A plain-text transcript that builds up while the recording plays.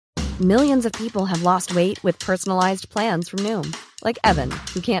Millions of people have lost weight with personalized plans from Noom. Like Evan,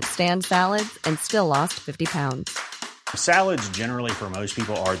 who can't stand salads and still lost 50 pounds. Salads generally for most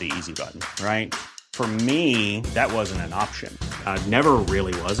people are the easy button, right? For me, that wasn't an option. I never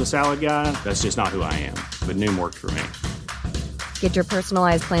really was a salad guy. That's just not who I am. But Noom worked for me. Get your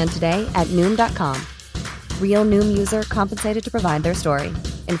personalized plan today at Noom.com. Real Noom user compensated to provide their story.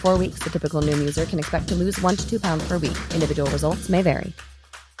 In 4 weeks, the typical Noom user can expect to lose 1 to 2 pounds per week. Individual results may vary.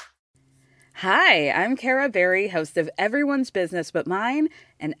 Hi, I'm Kara Berry, host of Everyone's Business But Mine,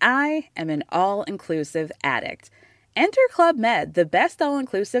 and I am an all-inclusive addict. Enter Club Med, the best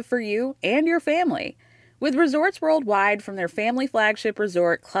all-inclusive for you and your family. With resorts worldwide, from their family flagship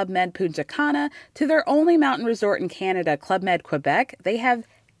resort, Club Med Punta Cana, to their only mountain resort in Canada, Club Med Quebec, they have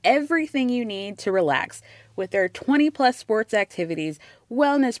everything you need to relax. With their 20-plus sports activities,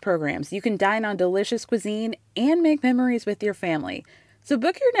 wellness programs, you can dine on delicious cuisine and make memories with your family. So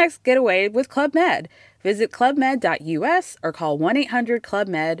book your next getaway with Club Med. Visit clubmed.us or call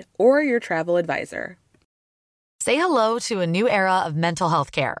 1-800-CLUB-MED or your travel advisor. Say hello to a new era of mental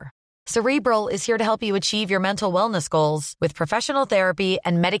health care. Cerebral is here to help you achieve your mental wellness goals with professional therapy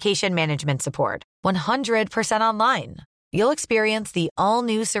and medication management support. 100% online. You'll experience the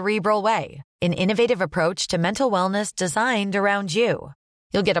all-new Cerebral Way, an innovative approach to mental wellness designed around you.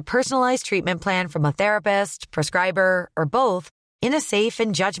 You'll get a personalized treatment plan from a therapist, prescriber, or both, in a safe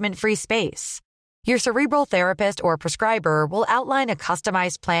and judgment-free space. Your Cerebral therapist or prescriber will outline a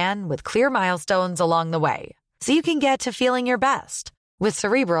customized plan with clear milestones along the way, so you can get to feeling your best. With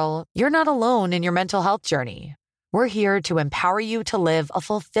Cerebral, you're not alone in your mental health journey. We're here to empower you to live a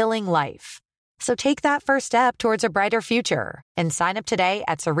fulfilling life. So take that first step towards a brighter future and sign up today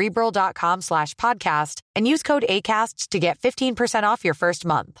at Cerebral.com/podcast and use code ACAST to get 15% off your first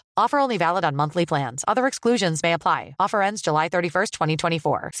month. Offer only valid on monthly plans. Other exclusions may apply. Offer ends July 31st,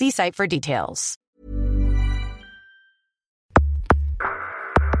 2024. See site for details.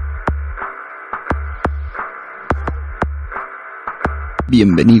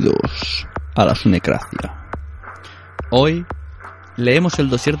 Bienvenidos a la Sunecracia. Hoy leemos el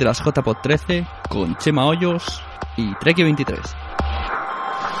dossier de las Jpod13 con Chema Hoyos y Dossier Jpod13.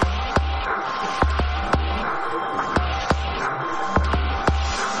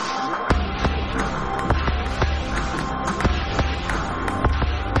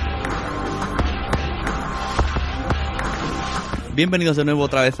 Bienvenidos de nuevo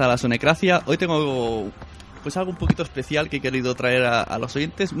otra vez a la Sunecracia. Hoy tengo algo un poquito especial que he querido traer a los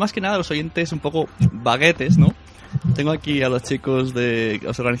oyentes. Más que nada a los oyentes un poco baguetes, ¿no? Tengo aquí a los chicos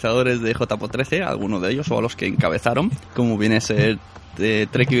los organizadores de Jpod13, algunos de ellos, o a los que encabezaron, como viene a ser de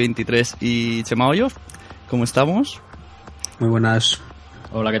Dossier Jpod13 y Chema Hoyos. ¿Cómo estamos? Muy buenas.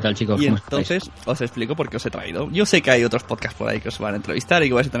 Hola, ¿qué tal, chicos? Y ¿Cómo entonces estáis? os explico por qué os he traído. Yo sé que hay otros podcasts por ahí que os van a entrevistar y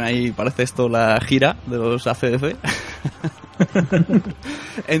que vais a tener ahí, parece esto, la gira de los ACDC.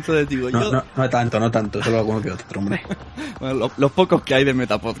 Entonces digo, no tanto, solo alguno que otro, hombre. Bueno, los pocos que hay de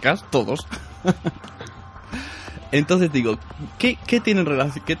Metapodcast, todos. Entonces digo, ¿qué tiene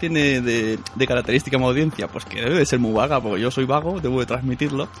de característica mi audiencia? Pues que debe de ser muy vaga, porque yo soy vago, debo de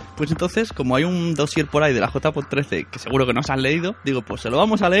transmitirlo. Pues entonces, como hay un dossier por ahí de la Jpod13 que seguro que no os han leído, digo, pues se lo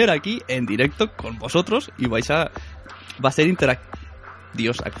vamos a leer aquí en directo con vosotros y va a ser interactivo.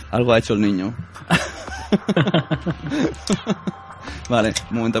 Dios, algo ha hecho el niño. Vale,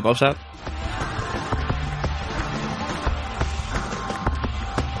 un momento de pausa.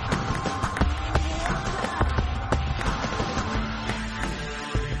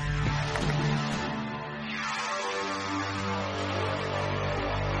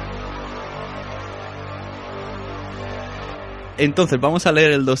 Entonces vamos a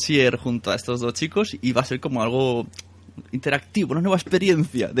leer el dossier junto a estos dos chicos y va a ser como algo interactivo, una nueva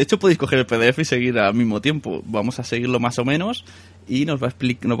experiencia. De hecho podéis coger el PDF y seguir al mismo tiempo. Vamos a seguirlo más o menos y nos van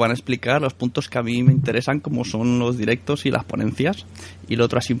a explicar los puntos que a mí me interesan, como son los directos y las ponencias. Y lo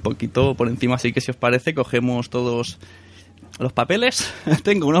otro así un poquito por encima, así que si os parece cogemos todos los papeles.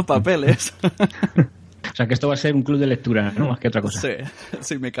 Tengo unos papeles. O sea, que esto va a ser un club de lectura, ¿no? Más que otra cosa.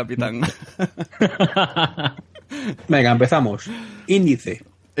 Sí, mi capitán. Venga, empezamos. Índice.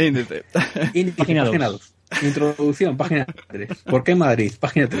 Página 2. Introducción, página 3. ¿Por qué Madrid?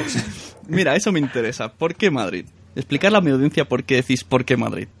 Página 3. Mira, eso me interesa. ¿Por qué Madrid? Explicarle a mi audiencia por qué decís por qué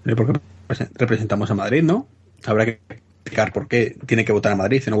Madrid. Porque representamos a Madrid, ¿no? Habrá que explicar por qué tiene que votar a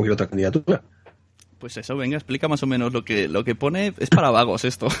Madrid y no cualquier otra candidatura. Pues eso, venga, explica más o menos lo que pone. Es para vagos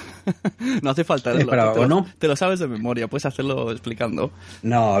esto. No hace falta ¿Es para vagos, no? Te lo sabes de memoria, puedes hacerlo explicando.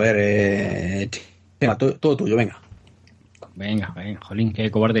 No, a ver, venga, todo tuyo, venga. Venga, jolín,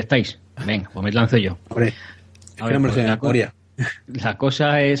 qué cobarde estáis. Venga, pues me lanzo yo. Hombre, no me lo sé de memoria. La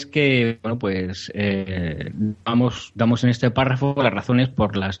cosa es que, bueno, pues damos en este párrafo las razones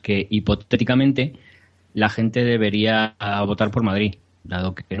por las que hipotéticamente la gente debería votar por Madrid.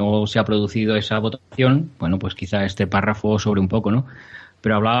 Dado que no se ha producido esa votación, bueno, pues quizá este párrafo sobre un poco, ¿no?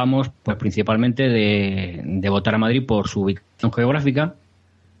 Pero hablábamos, pues principalmente de votar a Madrid por su ubicación geográfica.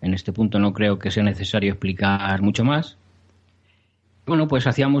 En este punto no creo que sea necesario explicar mucho más. Bueno, pues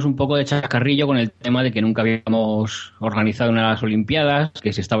hacíamos un poco de chascarrillo con el tema de que nunca habíamos organizado unas Olimpiadas,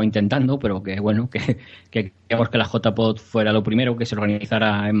 que se estaba intentando, pero que bueno, que queríamos que la Jpod fuera lo primero que se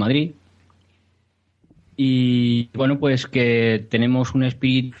organizara en Madrid. Y bueno, pues que tenemos un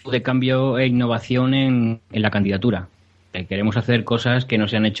espíritu de cambio e innovación en la candidatura. Que queremos hacer cosas que no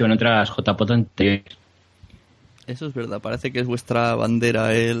se han hecho en otras Jpod anteriores. Eso es verdad, parece que es vuestra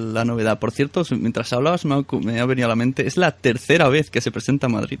bandera la novedad. Por cierto, mientras hablabas me ha venido a la mente, es la tercera vez que se presenta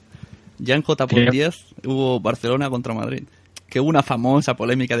en Madrid. Ya en Jpod13 hubo Barcelona contra Madrid. Que hubo una famosa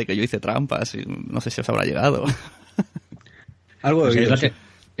polémica de que yo hice trampas, y no sé si os habrá llegado. Algo de Pues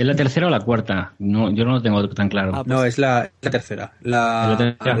 ¿es la tercera o la cuarta? No, yo no lo tengo tan claro. Ah, pues No, es la tercera.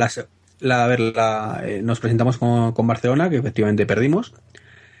 Nos presentamos con Barcelona, que efectivamente perdimos.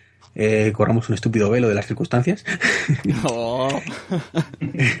 Corramos un estúpido velo de las circunstancias. Oh.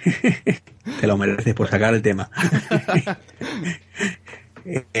 Te lo mereces por sacar el tema.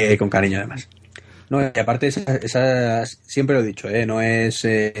 Con cariño, además. No, y aparte, esas siempre lo he dicho, no es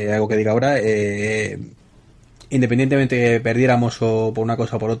algo que diga ahora. Independientemente de que perdiéramos o por una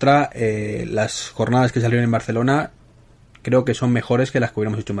cosa o por otra, las jornadas que salieron en Barcelona creo que son mejores que las que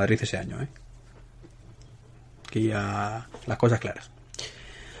hubiéramos hecho en Madrid ese año. Que ya las cosas claras.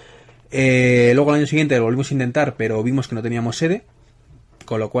 Luego al año siguiente lo volvimos a intentar, pero vimos que no teníamos sede,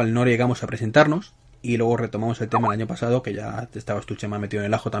 con lo cual no llegamos a presentarnos, y luego retomamos el tema el año pasado, que ya estabas tú, Chema, metido en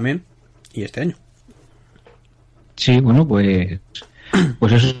el ajo también, y este año. Sí, bueno, pues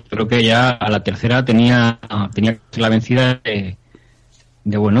eso, creo que ya a la tercera tenía que ser la vencida de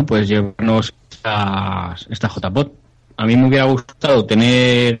bueno, pues llevarnos esta Jpod. A mí me hubiera gustado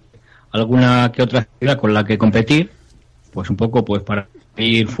tener alguna que otra ciudad con la que competir, pues un poco pues para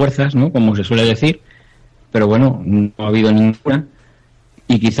ir fuerzas, ¿no? Como se suele decir, pero bueno, no ha habido ninguna,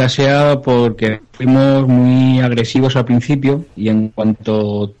 y quizás sea porque fuimos muy agresivos al principio y en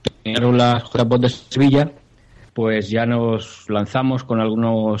cuanto terminaron las Jpod de Sevilla, pues ya nos lanzamos con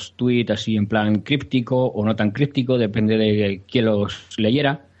algunos tuits así en plan críptico o no tan críptico, depende de quién los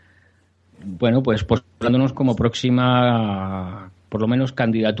leyera. Bueno, pues postulándonos como próxima, por lo menos,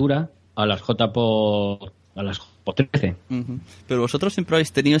 candidatura a las Jpod 13. Uh-huh. Pero vosotros siempre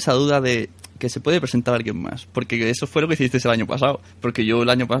habéis tenido esa duda de que se puede presentar alguien más, porque eso fue lo que hicisteis el año pasado, porque yo el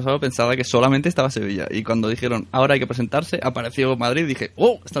año pasado pensaba que solamente estaba Sevilla, y cuando dijeron ahora hay que presentarse, apareció Madrid y dije,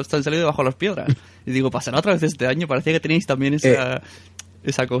 ¡oh! Están saliendo debajo de las piedras. Y digo, pasará otra vez este año, parecía que teníais también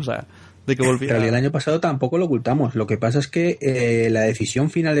esa cosa de que volviera. Pero el año pasado tampoco lo ocultamos, lo que pasa es que la decisión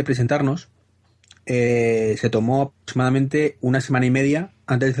final de presentarnos se tomó aproximadamente una semana y media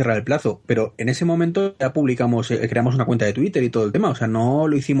antes de cerrar el plazo, pero en ese momento ya publicamos, creamos una cuenta de Twitter y todo el tema, o sea, no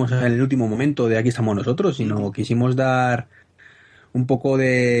lo hicimos en el último momento de aquí estamos nosotros, sino quisimos dar un poco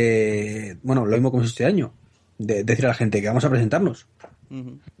de, bueno, lo mismo como este año, de decir a la gente que vamos a presentarnos.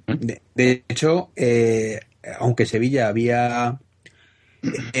 Uh-huh. De hecho, aunque Sevilla había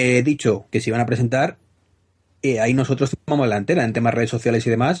dicho que se iban a presentar, ahí nosotros tomamos la delantera en temas redes sociales y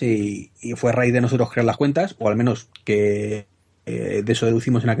demás, y fue a raíz de nosotros crear las cuentas, o al menos que de eso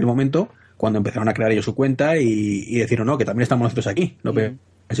deducimos en aquel momento, cuando empezaron a crear ellos su cuenta y decir, no, que también estamos nosotros aquí, no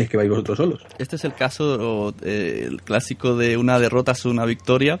penséis que vais vosotros solos. Este es el caso, el clásico de una derrota es una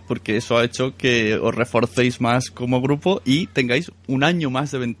victoria, porque eso ha hecho que os reforcéis más como grupo y tengáis un año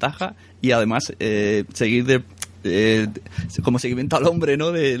más de ventaja, y además seguir como seguimiento al hombre,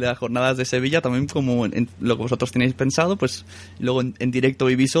 ¿no? De las jornadas de Sevilla, también como en lo que vosotros tenéis pensado, pues luego en directo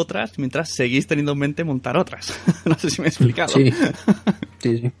vivís otras, mientras seguís teniendo en mente montar otras. No sé si me he explicado. Sí.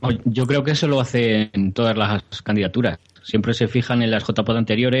 Sí. Yo creo que eso lo hacen todas las candidaturas. Siempre se fijan en las Jpod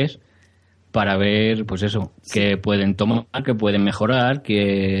anteriores para ver, pues eso, que pueden tomar, que pueden mejorar,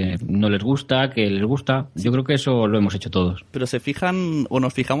 que no les gusta, que les gusta. Yo creo que eso lo hemos hecho todos. Pero se fijan, o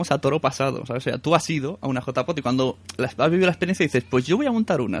nos fijamos a toro pasado, ¿sabes? O sea, tú has ido a una Jpod y cuando has vivido la experiencia dices, pues yo voy a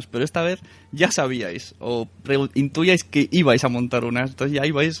montar unas, pero esta vez ya sabíais, o intuíais que ibais a montar unas, entonces ya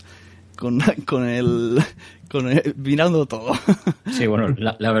ibais con el vinando todo. Sí, bueno,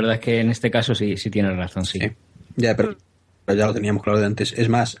 la verdad es que en este caso sí tienes razón, sí. Ya, pero ya lo teníamos claro de antes. Es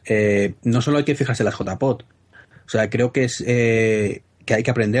más, no solo hay que fijarse en las Jpod, o sea, creo que es que hay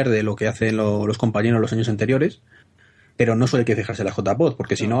que aprender de lo que hacen los compañeros los años anteriores, pero no solo hay que fijarse en las Jpod,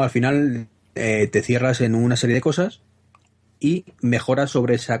 porque si no, al final te cierras en una serie de cosas y mejoras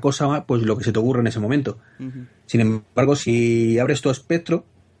sobre esa cosa pues lo que se te ocurre en ese momento. Sin embargo, si abres tu espectro,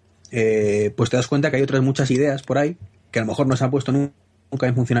 pues te das cuenta que hay otras muchas ideas por ahí que a lo mejor no se han puesto nunca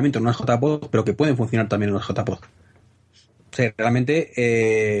en funcionamiento en unas JPod, pero que pueden funcionar también en unas JPod. O sea,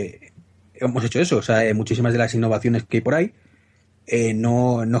 realmente hemos hecho eso. O sea, muchísimas de las innovaciones que hay por ahí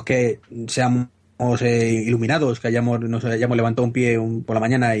no es que seamos iluminados, que nos hayamos levantado un pie por la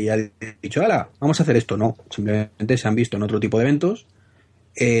mañana y dicho, ¡hala! Vamos a hacer esto. No, simplemente se han visto en otro tipo de eventos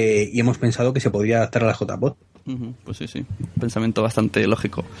y hemos pensado que se podría adaptar a la JPod. Pues sí, pensamiento bastante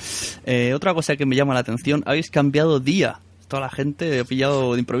lógico. Otra cosa que me llama la atención, habéis cambiado día. Toda la gente ha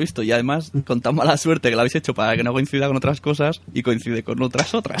pillado de improviso y además con tan mala suerte que lo habéis hecho para que no coincida con otras cosas y coincide con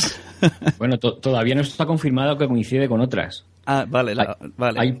otras. Bueno, todavía no está confirmado que coincide con otras. Ah, vale.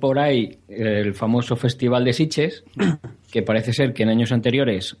 Hay por ahí el famoso Festival de Sitges, que parece ser que en años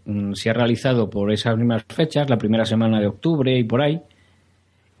anteriores se ha realizado por esas mismas fechas, la primera semana de octubre y por ahí.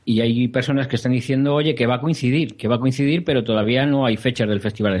 Y hay personas que están diciendo, oye, que va a coincidir, pero todavía no hay fechas del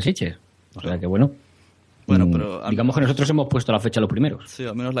Festival de Sitges. O sea que bueno, pero digamos que nosotros hemos puesto la fecha los primeros. Sí,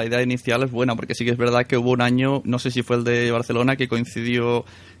 al menos la idea inicial es buena, porque sí que es verdad que hubo un año, no sé si fue el de Barcelona, que coincidió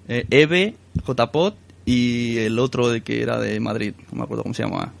EVE, JPod y el otro de que era de Madrid, no me acuerdo cómo se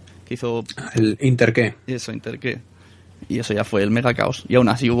llama, que hizo... El Interqué. Eso, Interqué. Y eso ya fue el mega caos. Y aún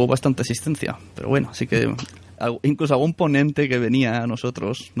así hubo bastante asistencia. Pero bueno, así que... Incluso algún ponente que venía a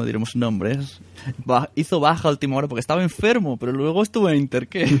nosotros, no diremos nombres, hizo baja a última hora porque estaba enfermo, pero luego estuvo en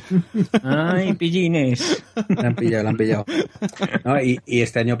Interqué. ¡Ay, pillines! La han pillado. No, y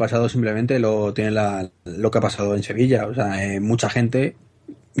este año pasado simplemente lo que ha pasado en Sevilla. O sea, mucha gente,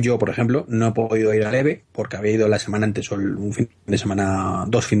 yo por ejemplo, no he podido ir al EVE porque había ido la semana antes o un fin de semana,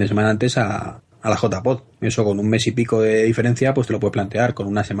 2 fines de semana antes a la JPod. Eso con un mes y pico de diferencia, pues te lo puedes plantear. Con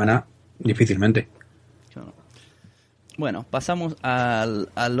una semana, difícilmente. Bueno, pasamos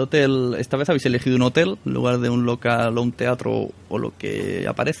al hotel. Esta vez habéis elegido un hotel en lugar de un local o un teatro o lo que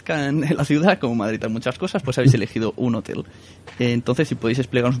aparezca en la ciudad, como Madrid hay muchas cosas, pues habéis elegido un hotel. Entonces, si podéis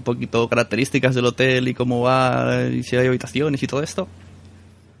explicarnos un poquito características del hotel y cómo va, y si hay habitaciones y todo esto.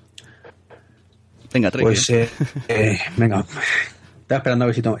 Venga, Trek. Pues, venga. Estaba esperando a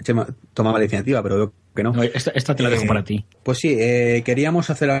ver si tomaba la iniciativa, pero veo que no. Esta te la dejo para ti. Pues sí, queríamos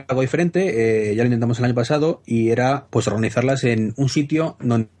hacer algo diferente, ya lo intentamos el año pasado, y era pues organizarlas en un sitio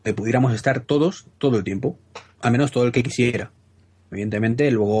donde pudiéramos estar todos, todo el tiempo, al menos todo el que quisiera. Evidentemente,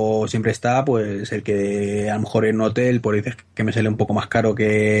 luego siempre está pues el que a lo mejor en un hotel pues dices que me sale un poco más caro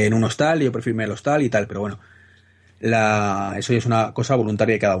que en un hostal, y yo prefiero irme al hostal y tal, pero bueno, eso ya es una cosa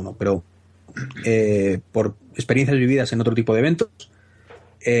voluntaria de cada uno, pero por experiencias vividas en otro tipo de eventos,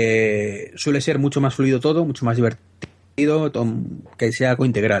 suele ser mucho más fluido todo, mucho más divertido, que sea algo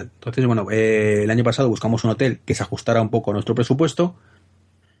integral. Entonces, bueno, el año pasado buscamos un hotel que se ajustara un poco a nuestro presupuesto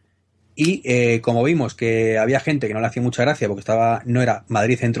y como vimos que había gente que no le hacía mucha gracia porque no era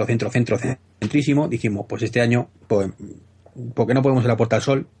Madrid centrísimo, dijimos, pues este año, pues, porque no podemos ir a la Puerta del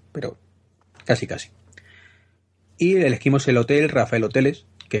Sol, pero casi. Y elegimos el hotel Rafael Hoteles,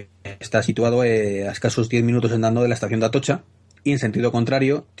 que está situado a escasos 10 minutos andando de la estación de Atocha. Y en sentido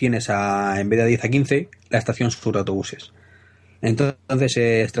contrario tienes en vez de 10 a 15 la estación sur de autobuses. Entonces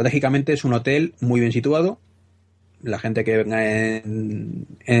estratégicamente es un hotel muy bien situado. La gente que venga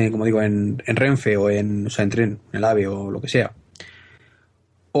como digo, en Renfe o en tren, en el AVE o lo que sea,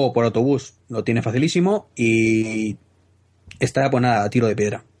 o por autobús, lo tiene facilísimo y está pues nada, a tiro de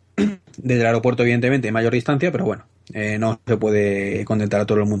piedra. Desde el aeropuerto evidentemente hay mayor distancia, pero bueno, no se puede contentar a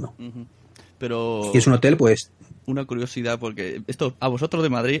todo el mundo. Pero... Y es un hotel pues... Una curiosidad, porque esto a vosotros de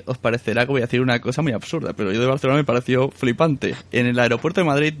Madrid os parecerá que voy a decir una cosa muy absurda, pero yo de Barcelona me pareció flipante. En el aeropuerto de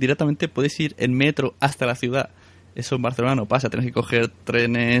Madrid directamente puedes ir en metro hasta la ciudad. Eso en Barcelona no pasa, tienes que coger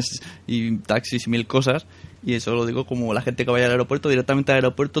trenes y taxis y 1000 cosas. Y eso lo digo como la gente que vaya al aeropuerto, directamente al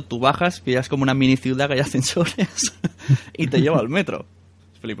aeropuerto tú bajas, que ya es como una mini ciudad que hay ascensores y te lleva al metro.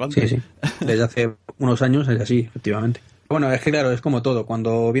 Es flipante. Sí. Desde hace unos años es así, efectivamente. Bueno, es que claro, es como todo.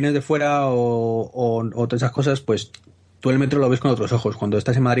 Cuando vienes de fuera o todas esas cosas, pues tú el metro lo ves con otros ojos. Cuando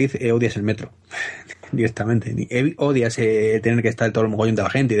estás en Madrid, odias el metro. Directamente. Odias tener que estar todo el mogollón de la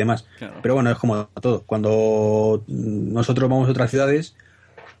gente y demás. Claro. Pero bueno, es como todo. Cuando nosotros vamos a otras ciudades,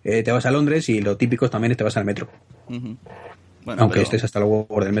 te vas a Londres y lo típico también es te vas al metro. Uh-huh. Bueno, aunque estés hasta luego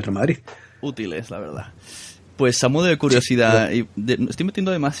por del metro en Madrid. Útiles, la verdad. Pues a modo de curiosidad, estoy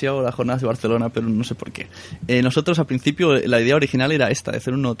metiendo demasiado las jornadas de Barcelona, pero no sé por qué. Nosotros al principio la idea original era esta, de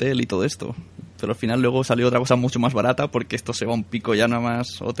hacer un hotel y todo esto. Pero al final luego salió otra cosa mucho más barata, porque esto se va a un pico ya nada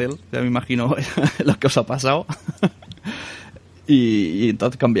más hotel. Ya me imagino lo que os ha pasado. y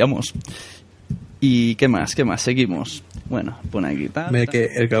entonces cambiamos. ¿Y qué más? Seguimos. Bueno, pone aquí tal. El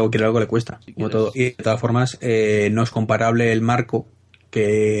que algo quiere algo le cuesta, Si como quieres. todo. Y de todas formas, no es comparable el marco,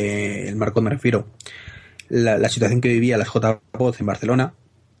 me refiero, la situación que vivía las Jpod en Barcelona,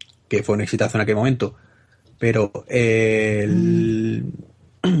 que fue un exitazo en aquel momento, pero el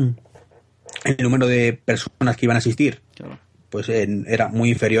número de personas que iban a asistir, Claro. pues era muy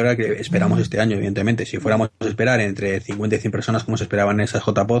inferior al que esperamos este año, evidentemente. Si fuéramos a esperar entre 50 y 100 personas como se esperaban en esas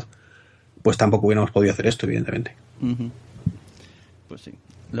Jpod, pues tampoco hubiéramos podido hacer esto, evidentemente. Uh-huh. Pues sí.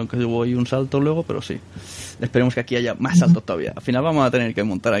 Aunque hubo ahí un salto luego, pero sí. Esperemos que aquí haya más saltos todavía. Al final vamos a tener que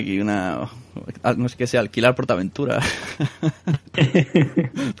montar aquí no es que sea alquilar Portaventura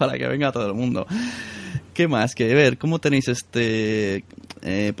para que venga todo el mundo. ¿Qué más? Que ver, ¿cómo tenéis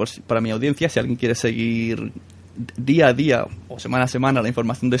pues para mi audiencia, si alguien quiere seguir día a día o semana a semana la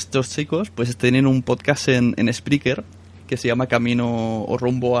información de estos chicos, pues tienen un podcast en Spreaker que se llama Camino o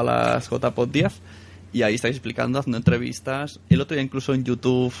Rumbo a las Jpod13, y ahí estáis explicando, haciendo entrevistas. El otro día incluso en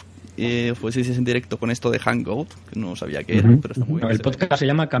YouTube pues hiciste en directo con esto de Hangout, que no sabía qué era, pero está muy bien. El podcast se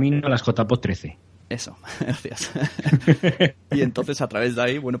llama Camino a las Jpod13. Eso, gracias. Y entonces a través de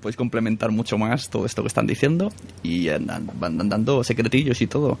ahí, bueno, podéis complementar mucho más todo esto que están diciendo, y van dando secretillos y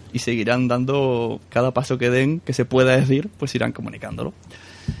todo, y seguirán dando cada paso que den, que se pueda decir, pues irán comunicándolo.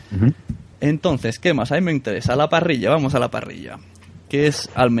 Uh-huh. Entonces, ¿qué más? A mí me interesa la parrilla, vamos a la parrilla, que es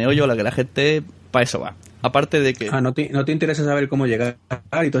al meollo a la que la gente para eso va. Aparte de que... ¿No te interesa saber cómo llegar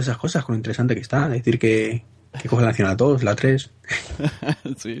y todas esas cosas, con lo interesante que está? Decir que coge la Nacional 2, la 3.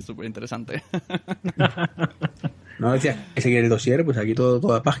 Sí, súper interesante. No decías que seguir el dossier, pues aquí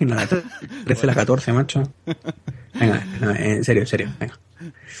toda página, la 13, la 14, macho. Venga, no, en serio, venga.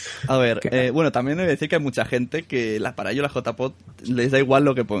 A ver, bueno, también he de decir que hay mucha gente que para ellos la Jpod les da igual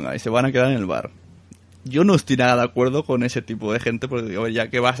lo que ponga y se van a quedar en el bar. Yo no estoy nada de acuerdo con ese tipo de gente, porque digo, ya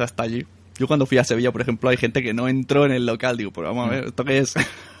que vas hasta allí. Yo cuando fui a Sevilla, por ejemplo, hay gente que no entró en el local. Digo, pues vamos a ver, ¿esto qué es?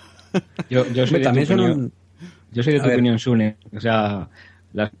 Yo soy También de tu son opinión. Yo soy de tu opinión, Sune. O sea,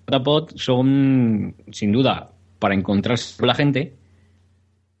 las Jpod son, sin duda, para encontrarse con la gente,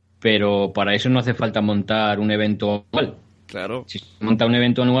 pero para eso no hace falta montar un evento anual. Claro. Si se monta un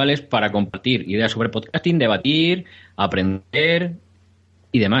evento anual es para compartir ideas sobre podcasting, debatir, aprender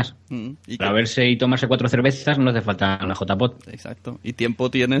y demás. Y para verse y tomarse 4 cervezas no hace falta una Jpod. Exacto. Y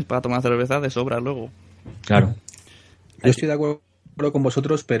tiempo tienes para tomar cerveza de sobra luego. Claro. Yo estoy de acuerdo con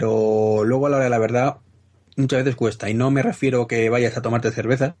vosotros, pero luego a la hora de la verdad muchas veces cuesta. Y no me refiero que vayas a tomarte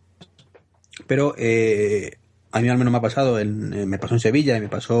cerveza, pero a mí al menos me ha pasado, me pasó en Sevilla y me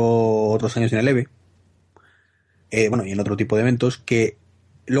pasó otros años en el EVE, bueno, y en otro tipo de eventos, que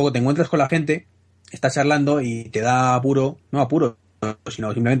luego te encuentras con la gente, estás charlando y te da apuro, no apuro,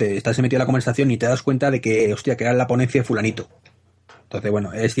 sino simplemente estás metido en la conversación y te das cuenta de que, hostia, que era la ponencia de fulanito. Entonces,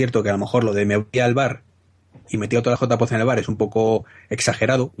 bueno, es cierto que a lo mejor lo de me voy al bar y metido toda la Jpod en el bar es un poco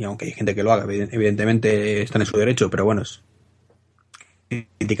exagerado, y aunque hay gente que lo haga, evidentemente están en su derecho, pero bueno, es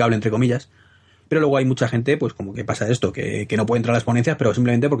criticable entre comillas. Pero luego hay mucha gente, pues como que pasa esto, que no puede entrar a las ponencias, pero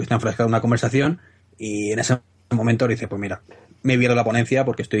simplemente porque está enfrascado en una conversación, y en ese momento dice, pues mira, me he visto la ponencia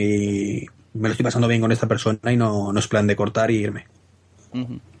porque me lo estoy pasando bien con esta persona y no es plan de cortar y irme.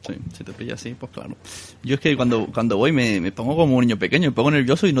 Sí, si te pilla así, pues claro. Yo es que cuando voy me pongo como un niño pequeño, me pongo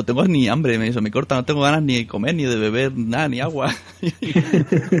nervioso y no tengo ni hambre, me corta, no tengo ganas ni de comer, ni de beber nada, ni agua.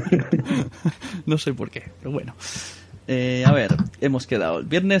 No sé por qué, pero bueno. A ver, hemos quedado el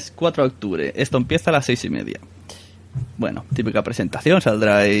viernes 4 de octubre. Esto empieza a las 6:30. Bueno, típica presentación,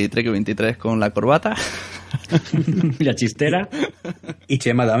 saldrá ahí Trek Jpod13 con la corbata. Y la chistera. Y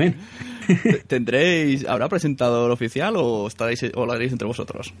Chema también. ¿Habrá presentador oficial o lo haréis entre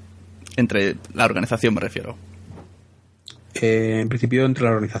vosotros? Entre la organización, me refiero. En principio entre la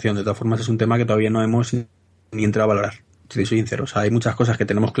organización. De todas formas es un tema que todavía no hemos ni entrado a valorar, si soy sincero. O sea, hay muchas cosas que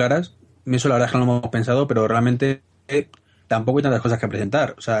tenemos claras. Eso la verdad es que no lo hemos pensado, pero realmente tampoco hay tantas cosas que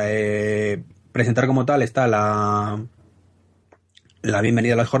presentar. O sea, presentar como tal está la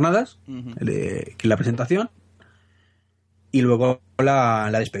bienvenida a las jornadas, que es la presentación, y luego la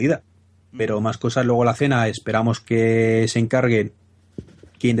despedida. Pero más cosas, luego la cena, esperamos que se encargue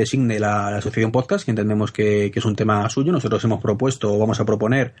quien designe la asociación podcast, que entendemos que es un tema suyo. Nosotros hemos propuesto o vamos a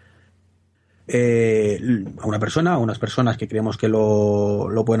proponer a una persona, a unas personas que creemos que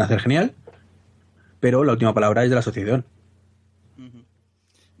lo pueden hacer genial, pero la última palabra es de la asociación.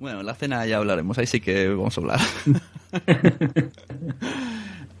 Bueno, la cena ya hablaremos, ahí sí que vamos a hablar.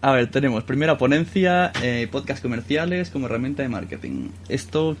 A ver, tenemos primera ponencia, podcast comerciales como herramienta de marketing.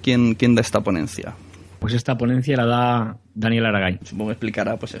 ¿Esto quién da esta ponencia? Pues esta ponencia la da Daniel Aragay. Supongo que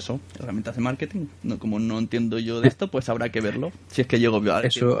explicará, pues eso, herramientas de marketing. No, como no entiendo yo de esto, pues habrá que verlo. Si es que llego a...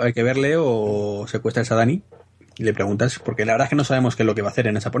 Eso hay que verle, o secuestras a Dani y le preguntas, porque la verdad es que no sabemos qué es lo que va a hacer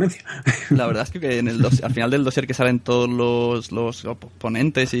en esa ponencia. La verdad es que al final del dossier que salen todos los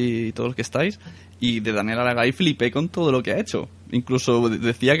ponentes y todos los que estáis, y de Daniel Aragay flipé con todo lo que ha hecho. Incluso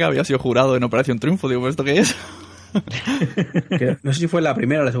decía que había sido jurado en Operación Triunfo. Digo, ¿esto qué es? No sé si fue la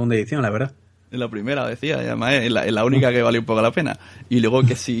primera o la segunda edición, la verdad. En la primera decía, y además en la única que valió un poco la pena. Y luego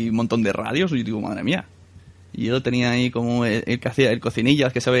que sí, un montón de radios, y digo, madre mía. Y yo tenía ahí como el que hacía el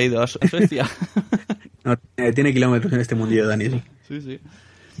cocinillas, que se había ido a Suecia. No, tiene kilómetros en este mundillo, Dani, sí. Sí,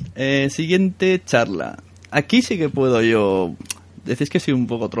 sí. Siguiente charla. Aquí sí que puedo yo... Decís que soy un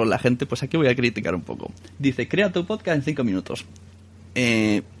poco troll la gente, pues aquí voy a criticar un poco. Dice, crea tu podcast en 5 minutos.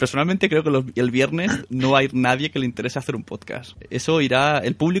 Personalmente creo que el viernes no va a ir nadie que le interese hacer un podcast. Eso irá,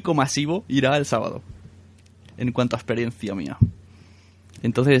 el público masivo irá el sábado, en cuanto a experiencia mía.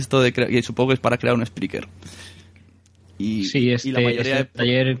 Entonces esto y supongo que es para crear un Spreaker. Sí, y la mayoría este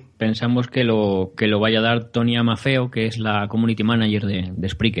taller pensamos que lo vaya a dar Tony Amafeo, que es la community manager de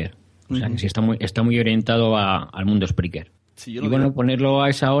Spreaker. O sea, que sí está muy orientado al mundo Spreaker. Sí, y bueno, ponerlo a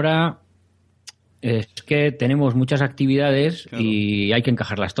esa hora... Es que tenemos muchas actividades, claro, y hay que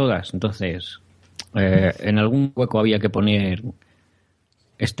encajarlas todas. Entonces, en algún hueco había que poner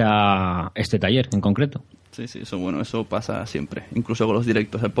este taller en concreto. Sí, eso pasa siempre, incluso con los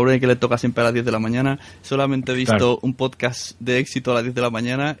directos. El pobre que le toca siempre a las 10 de la mañana. Solamente he visto un podcast de éxito a las 10 de la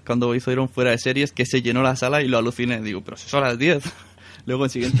mañana cuando hicieron Fuera de Series, que se llenó la sala y lo aluciné. Digo, pero si son a las 10. Luego en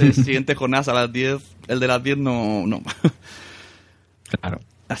siguiente jornadas a las 10, el de las 10 no. Claro.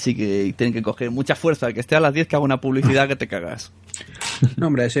 Así que tienen que coger mucha fuerza. Que esté a las 10 que haga una publicidad que te cagas. No,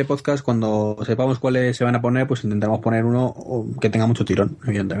 hombre, ese podcast, cuando sepamos cuáles se van a poner, pues intentaremos poner uno que tenga mucho tirón,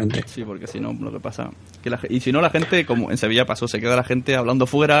 evidentemente. Sí, porque si no, lo que pasa... y si no, la gente, como en Sevilla pasó, se queda la gente hablando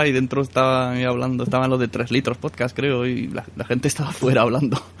fuera y dentro estaban los de 3 litros podcast, creo, y la gente estaba fuera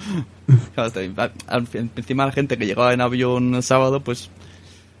hablando. Claro, encima la gente que llegaba en avión el sábado, pues...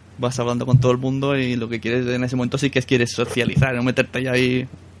 vas hablando con todo el mundo y lo que quieres en ese momento sí que quieres socializar, no meterte ahí.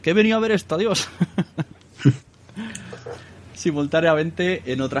 ¿Qué he venido a ver esto? Adiós. Simultáneamente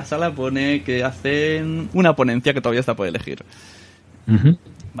en otra sala pone que hacen una ponencia que todavía está por elegir. Uh-huh.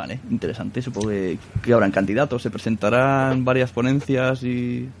 Vale, interesante. Supongo que habrán candidatos, se presentarán varias ponencias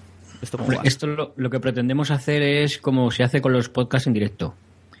y... Esto lo que pretendemos hacer es como se hace con los podcasts en directo.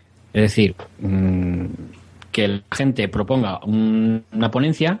 Es decir, que la gente proponga una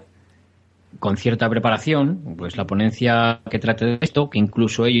ponencia con cierta preparación, pues la ponencia que trate de esto, que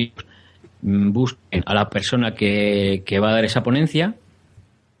incluso ellos busquen a la persona que va a dar esa ponencia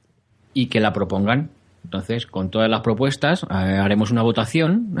y que la propongan. Entonces, con todas las propuestas, haremos una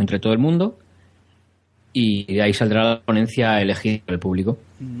votación entre todo el mundo y de ahí saldrá la ponencia elegida por el público.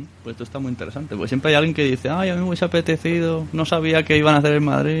 Pues esto está muy interesante, porque siempre hay alguien que dice, ay, a mí me hubiese apetecido, no sabía que iban a hacer en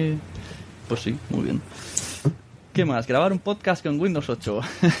Madrid. Pues sí, muy bien. ¿Qué más? Grabar un podcast con Windows 8.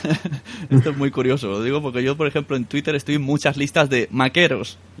 Esto es muy curioso, lo digo porque yo, por ejemplo, en Twitter estoy en muchas listas de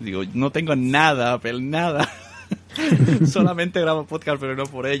maqueros. Digo, no tengo nada, Apple, nada. Solamente grabo podcast, pero no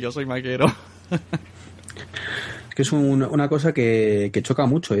por ello, soy maquero. Es que es una cosa que choca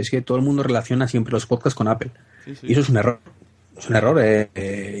mucho, es que todo el mundo relaciona siempre los podcasts con Apple. Sí. Y eso es un error. Es un error,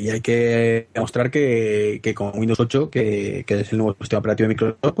 y hay que demostrar que con Windows 8, que es el nuevo sistema operativo de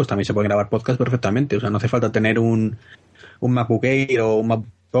Microsoft, pues también se puede grabar podcast perfectamente. O sea, no hace falta tener un MacBook Air o un Mac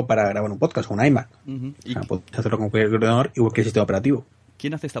Pro para grabar un podcast o un iMac. Uh-huh. O sea, puedes hacerlo con cualquier ordenador igual que el sistema operativo.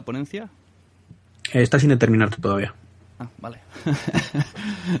 ¿Quién hace esta ponencia? Está sin determinar todavía. Ah, vale.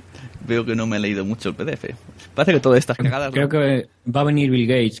 Veo que no me he leído mucho el PDF. Parece que todas estas cagadas... Creo que va a venir Bill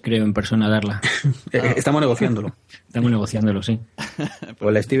Gates, creo, en persona a darla. Estamos negociándolo. Estamos negociándolo, sí. O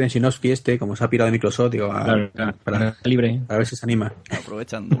el Steven Sinofsky como se ha pirado de Microsoft, digo, para ver si se anima.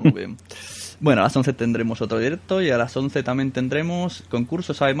 Aprovechando, muy bien. Bueno, a las 11 tendremos otro directo y a las 11 también tendremos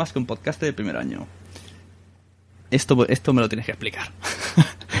concurso Sabe Más que un podcast de primer año. Esto me lo tienes que explicar.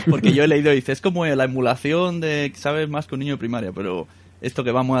 Porque yo he leído y dice, es como la emulación de Sabes Más que un niño de primaria, pero esto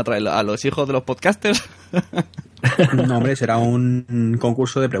que vamos a traer a los hijos de los podcasters. No, hombre, será un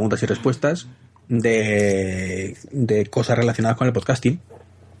concurso de preguntas y respuestas de cosas relacionadas con el podcasting.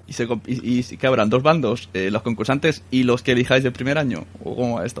 ¿Y qué habrán? ¿Dos bandos? ¿Los concursantes y los que elijáis de primer año? ¿O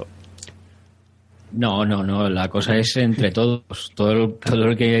cómo va esto? No, la cosa es entre todos, todo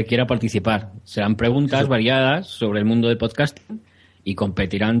el que quiera participar. Serán preguntas variadas sobre el mundo del podcasting y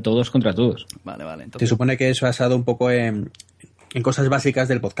competirán todos contra todos. Vale. Entonces... Se supone que es basado un poco en en cosas básicas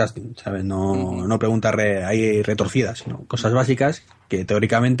del podcasting, ¿sabes? No preguntas ahí retorcidas, sino cosas básicas que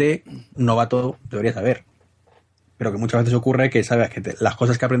teóricamente un novato debería saber. Pero que muchas veces ocurre que sabes que las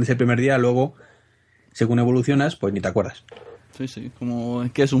cosas que aprendes el primer día, luego, según evolucionas, pues ni te acuerdas. Sí, como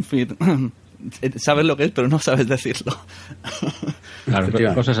que es un feed. Sabes lo que es, pero no sabes decirlo.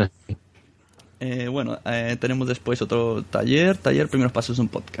 Claro, cosas así. Tenemos después otro taller primeros pasos de un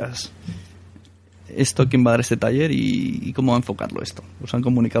podcast. ¿Esto quién va a dar este taller y cómo va a enfocarlo esto? ¿Os han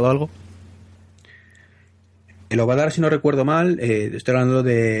comunicado algo? Lo va a dar, si no recuerdo mal, estoy hablando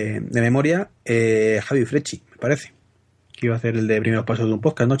de memoria, Javi Frecci, me parece, que iba a hacer el de primeros pasos de un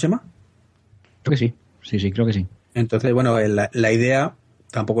podcast, ¿no, Chema? Creo que sí, sí, creo que sí. Entonces, bueno, la idea,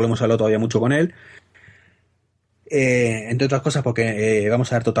 tampoco lo hemos hablado todavía mucho con él, entre otras cosas porque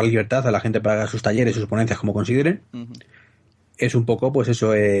vamos a dar total libertad a la gente para sus talleres, sus ponencias, como consideren. Uh-huh. Es un poco, pues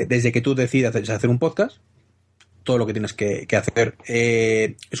eso, desde que tú decidas hacer un podcast, todo lo que tienes que hacer.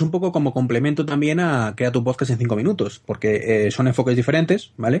 Es un poco como complemento también a crear tu podcast en 5 minutos, porque son enfoques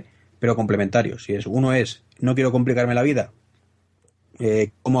diferentes, ¿vale? Pero complementarios. Uno es, no quiero complicarme la vida,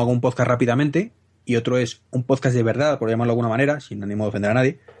 cómo hago un podcast rápidamente, y otro es un podcast de verdad, por llamarlo de alguna manera, sin ánimo de ofender a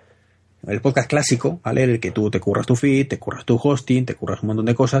nadie. El podcast clásico, ¿vale? El que tú te curras tu feed, te curras tu hosting, te curras un montón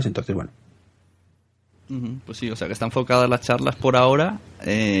de cosas, entonces, bueno. Pues sí, o sea que están enfocadas las charlas por ahora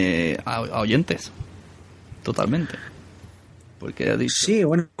a oyentes. Totalmente. Porque ha dicho... Sí,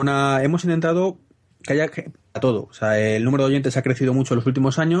 bueno, hemos intentado que haya a todo. O sea, el número de oyentes ha crecido mucho en los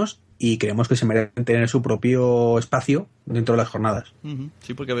últimos años y creemos que se merecen tener su propio espacio dentro de las jornadas.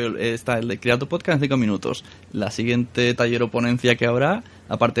 Sí, porque veo, está el de crear tu podcast en 5 minutos. La siguiente taller o ponencia que habrá,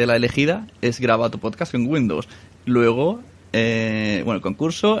 aparte de la elegida, es graba tu podcast en Windows. Luego, el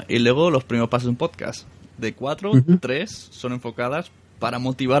concurso y luego los primeros pasos de un podcast. De 4, 3 son enfocadas para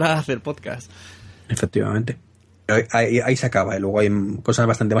motivar a hacer podcast. Efectivamente. Ahí se acaba. Luego hay cosas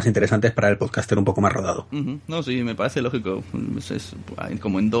bastante más interesantes para el podcaster un poco más rodado. No, sí, me parece lógico. Es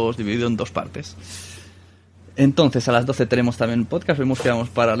como dividido en 2 partes. Entonces, a las 12 tenemos también podcast. Vemos que vamos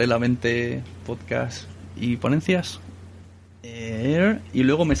paralelamente podcast y ponencias. Y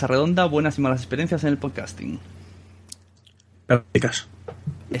luego mesa redonda, buenas y malas experiencias en el podcasting. Prácticas.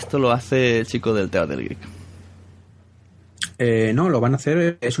 Esto lo hace el chico del Teatro del Geek. No, lo van a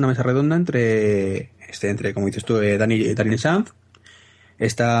hacer, es una mesa redonda entre como dices tú, Daniel Sanz,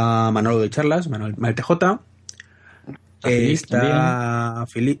 está Manolo de Charlas, Manuel TJ, está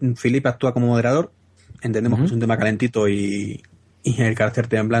Filip actúa como moderador, entendemos que es un tema calentito y el carácter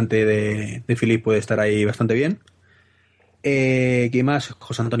temblante de Filip puede estar ahí bastante bien. ¿Quién más?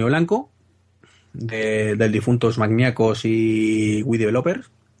 José Antonio Blanco, del Difuntos Magníacos y We Developers.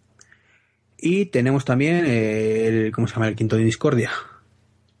 Y tenemos también ¿cómo se llama el quinto de Discordia?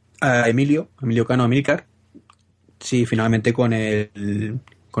 Emilio Cano, Emilcar. Sí, finalmente con el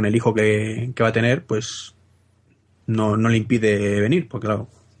hijo que va a tener, pues no le impide venir, porque claro,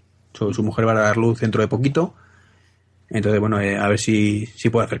 su mujer va a dar luz dentro de poquito. Entonces, bueno, a ver si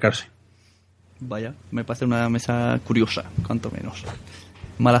puede acercarse. Vaya, me parece una mesa curiosa, cuanto menos.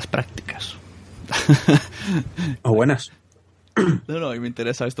 Malas prácticas. O buenas. No, me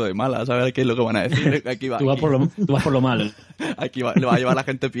interesa esto de malas, a ver qué es lo que van a decir. Aquí va, tú vas por lo malo. Aquí le va a llevar la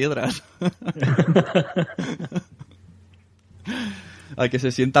gente piedras. Al que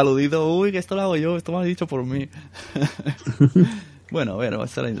se sienta aludido, uy, que esto lo hago yo, esto me lo ha dicho por mí. Bueno,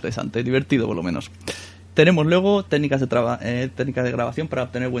 será interesante, divertido por lo menos. Tenemos luego técnicas de grabación para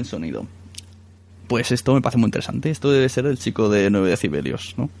obtener buen sonido. Pues esto me parece muy interesante. Esto debe ser el chico de 9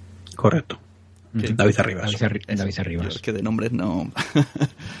 decibelios, ¿no? Correcto. David Arribas. David Arribas. Es que de nombres no.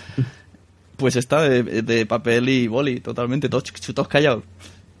 Pues está de papel y boli, totalmente, todos callados.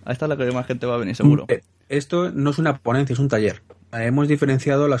 A esta es la que más gente va a venir, seguro. Esto no es una ponencia, es un taller. Hemos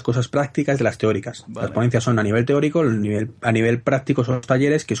diferenciado las cosas prácticas de las teóricas. Vale. Las ponencias son a nivel teórico, a nivel práctico son los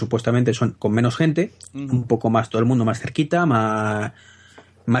talleres que supuestamente son con menos gente, un poco más, todo el mundo más cerquita, más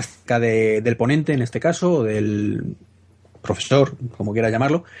cerca del ponente en este caso, o del profesor, como quiera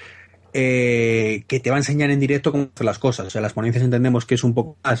llamarlo. Que te va a enseñar en directo cómo hacer las cosas. O sea, las ponencias entendemos que es un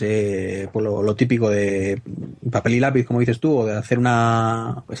poco más por lo típico de papel y lápiz, como dices tú, o de hacer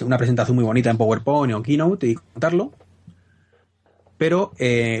una presentación muy bonita en PowerPoint o Keynote y contarlo. Pero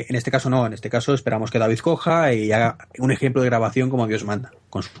en este caso no, en este caso esperamos que David coja y haga un ejemplo de grabación como Dios manda,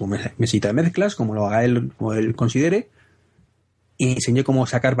 con su mesita de mezclas, como lo haga él, como él considere, y enseñe cómo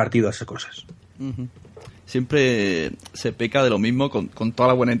sacar partido a esas cosas. Siempre se peca de lo mismo con toda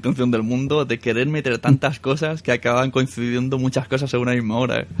la buena intención del mundo, de querer meter tantas cosas que acaban coincidiendo muchas cosas en una misma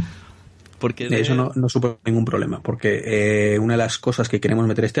hora. Porque eso no supone ningún problema, porque una de las cosas que queremos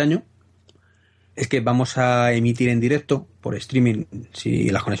meter este año es que vamos a emitir en directo por streaming, si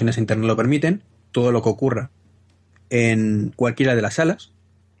las conexiones a internet lo permiten, todo lo que ocurra en cualquiera de las salas.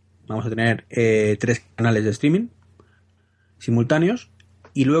 Vamos a tener 3 canales de streaming simultáneos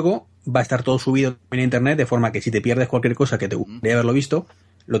y luego va a estar todo subido en internet, de forma que si te pierdes cualquier cosa que te gustaría haberlo visto,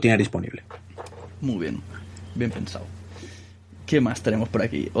 lo tienes disponible. Muy bien, bien pensado. ¿Qué más tenemos por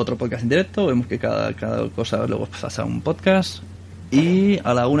aquí? Otro podcast en directo, vemos que cada cosa luego pasa a un podcast. Y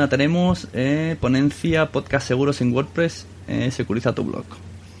a la 1 tenemos ponencia podcast seguros en WordPress, securiza tu blog.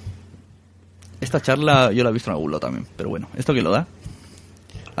 Esta charla yo la he visto en algún lado también, pero bueno, ¿esto quién lo da?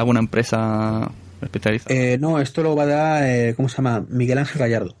 ¿Alguna empresa especializada? No, esto lo va a dar, ¿cómo se llama? Miguel Ángel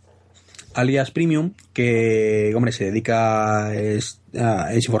Gallardo, alias Premium, que, hombre, se dedica, es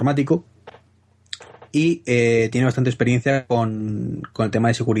informático y tiene bastante experiencia con el tema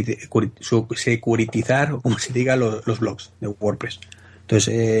de securitizar, o como se diga, los blogs de WordPress.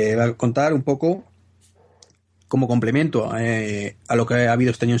 Entonces, va a contar un poco como complemento a lo que ha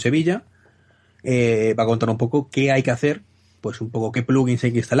habido este año en Sevilla. Va a contar un poco qué hay que hacer, pues un poco qué plugins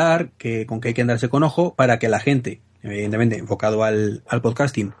hay que instalar, con qué hay que andarse con ojo para que la gente, evidentemente enfocado al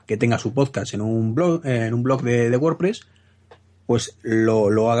podcasting, que tenga su podcast en un blog de WordPress, pues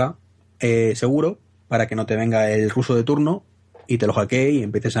lo haga seguro, para que no te venga el ruso de turno y te lo hackee y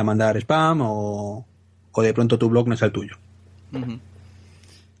empieces a mandar spam o de pronto tu blog no es el tuyo. Uh-huh.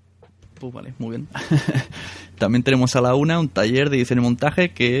 Pues vale, muy bien. También tenemos a la 1 un taller de edición y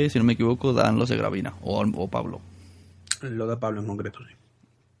montaje que, si no me equivoco, dan los de Gravina o Pablo. Lo da Pablo en concreto, sí.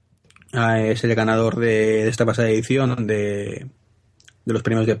 Es el ganador de esta pasada edición de los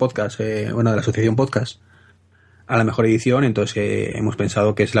premios de podcast, de la asociación podcast, a la mejor edición. Entonces hemos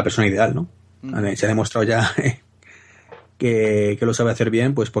pensado que es la persona ideal, ¿no? Se ha demostrado ya que lo sabe hacer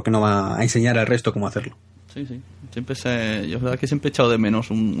bien, pues ¿por qué no va a enseñar al resto cómo hacerlo? Sí. Yo la verdad que siempre he echado de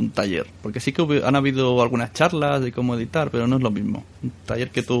menos un taller, porque sí que han habido algunas charlas de cómo editar, pero no es lo mismo. Un taller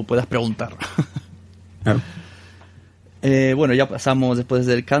que tú puedas preguntar. Claro. Bueno, ya pasamos después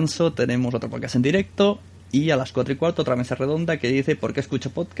del descanso, tenemos otro podcast en directo y a las 4:15 otra mesa redonda que dice ¿por qué escucho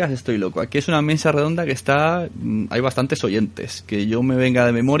podcast? Estoy loco. Aquí es una mesa redonda que hay bastantes oyentes, que yo me venga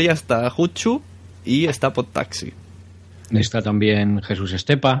de memoria, está Juchu y está Podtaxi. Está también Jesús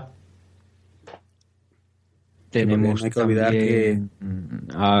Estepa. Tenemos no hay que olvidar también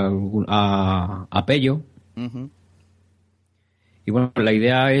a Pello. Uh-huh. Y bueno, la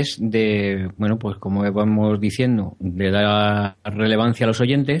idea es pues como vamos diciendo, de dar relevancia a los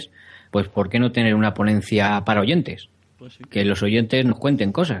oyentes, pues ¿por qué no tener una ponencia para oyentes? Pues sí. Que los oyentes nos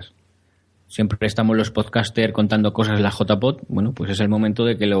cuenten cosas. Siempre estamos los podcasters contando cosas en la JPod. Bueno, pues es el momento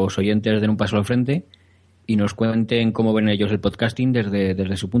de que los oyentes den un paso al frente y nos cuenten cómo ven ellos el podcasting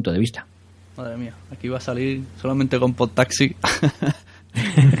desde su punto de vista. Madre mía, aquí va a salir solamente con Podtaxi.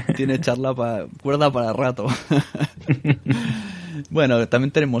 Tiene cuerda para rato. Bueno,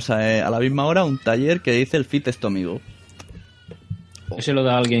 también tenemos a la misma hora un taller que dice el Fit es tu amigo. Ese lo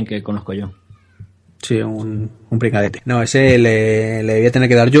da alguien que conozco yo. Sí, un pringadete. No, ese le voy a tener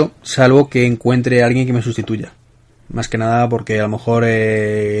que dar yo, salvo que encuentre a alguien que me sustituya. Más que nada porque a lo mejor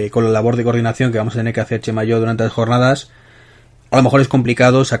con la labor de coordinación que vamos a tener que hacer Chema y yo durante las jornadas, a lo mejor es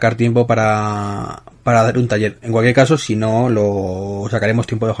complicado sacar tiempo para dar un taller. En cualquier caso, si no, lo sacaremos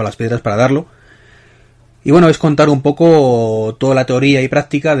tiempo debajo de las piedras para darlo. Y bueno, es contar un poco toda la teoría y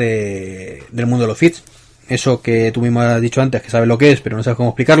práctica del mundo de los feeds. Eso que tú mismo has dicho antes, que sabes lo que es, pero no sabes cómo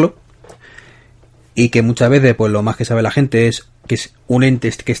explicarlo. Y que muchas veces, pues lo más que sabe la gente es que es un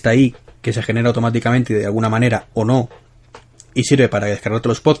ente que está ahí, que se genera automáticamente de alguna manera o no, y sirve para descargarte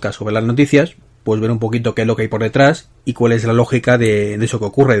los podcasts o ver las noticias, pues ver un poquito qué es lo que hay por detrás y cuál es la lógica de eso que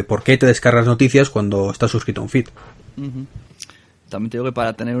ocurre. ¿Por qué te descargas noticias cuando estás suscrito a un feed? Uh-huh. También te digo que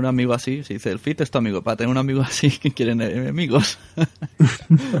para tener un amigo así, se dice el feed es tu amigo, para tener un amigo así, que quieren amigos.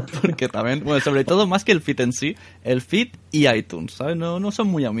 Porque también, bueno, sobre todo más que el feed en sí, el feed y iTunes, ¿sabes? No son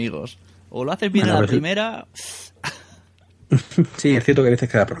muy amigos. O lo haces bien a la primera... Sí, es cierto que a veces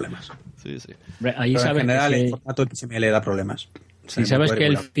que da problemas. Sí. Ahí pero sabes en general que el formato XML da problemas. Si sabes que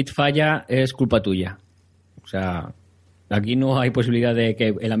el feed falla, es culpa tuya. O sea, aquí no hay posibilidad de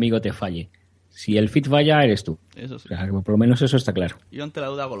que el amigo te falle. Si el feed falla, eres tú. Eso sí. O sea, por lo menos eso está claro. Yo ante la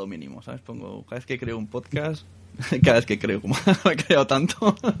duda hago lo mínimo, ¿sabes? Pongo, cada vez que creo un podcast, cada vez que creo, como he creado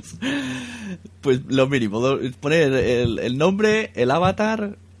tantos, pues lo mínimo, poner el nombre, el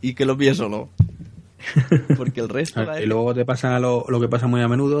avatar y que lo envíe solo. Porque el resto... Y luego te pasa lo que pasa muy a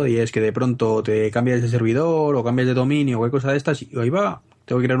menudo, y es que de pronto te cambias de servidor o cambias de dominio o cualquier cosa de estas y ahí va,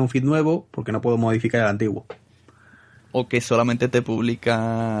 tengo que crear un feed nuevo porque no puedo modificar el antiguo. O que solamente te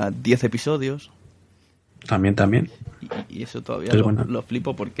publica 10 episodios También. Y eso todavía Entonces, bueno. lo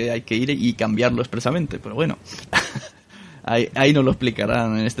flipo porque hay que ir y cambiarlo expresamente, pero bueno, ahí nos lo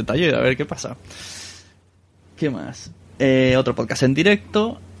explicarán en este taller, a ver qué pasa. ¿Qué más? Otro podcast en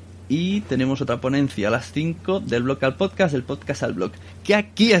directo y tenemos otra ponencia a las 5 del blog al podcast, del podcast al blog. Que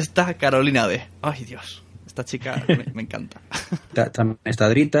aquí está Carolina D. Ay, Dios, esta chica me encanta. También está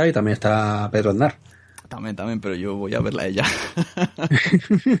Drita y también está Pedro Aznar. También, pero yo voy a verla a ella.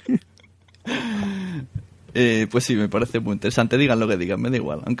 Pues sí, me parece muy interesante. Digan lo que digan, me da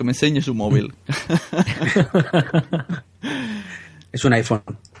igual, aunque me enseñe su móvil. Es un iPhone.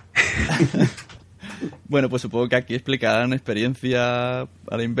 Bueno, pues supongo que aquí explicarán experiencia a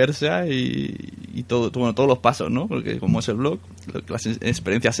la inversa y todo, bueno, todos los pasos, ¿no? Porque como es el blog, las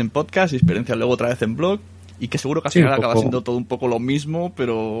experiencias en podcast y experiencias luego otra vez en blog, y que seguro que al final acaba siendo todo un poco lo mismo,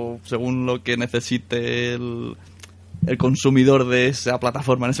 pero según lo que necesite el consumidor de esa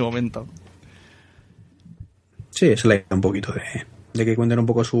plataforma en ese momento. Sí, es la idea un poquito de que cuenten un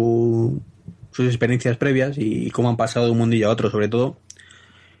poco sus experiencias previas y cómo han pasado de un mundillo a otro, sobre todo.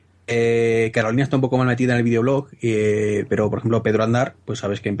 Carolina está un poco más metida en el videoblog, pero por ejemplo Pedro Aznar, pues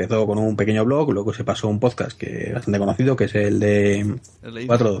sabes que empezó con un pequeño blog, luego se pasó a un podcast que es bastante conocido, que es el de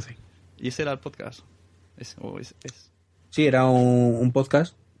 412. ¿Y ese era el podcast? Sí, era un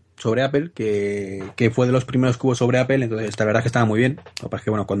podcast sobre Apple que fue de los primeros que hubo sobre Apple, entonces la verdad es que estaba muy bien. Lo que pasa es que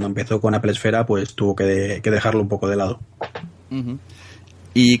bueno, cuando empezó con Apple Esfera pues tuvo que dejarlo un poco de lado. Uh-huh.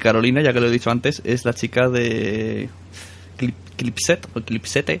 Y Carolina, ya que lo he dicho antes, es la chica de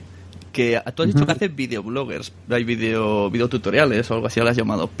Clipsete, que tú has dicho que hace videobloggers, hay videotutoriales o algo así lo has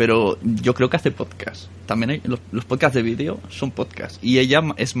llamado, pero yo creo que hace podcast. También hay los podcasts de vídeo son podcasts, y ella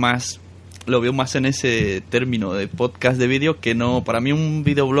es más, lo veo más en ese término de podcast de vídeo, que no, para mí un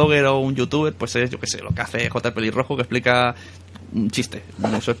videoblogger o un youtuber pues es, yo qué sé, lo que hace J. Pelirrojo, que explica un chiste,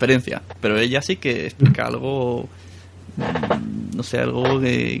 su experiencia, pero ella sí que explica algo, no sé, algo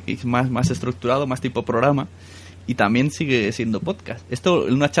que es más estructurado, más tipo programa. Y también sigue siendo podcast. Esto,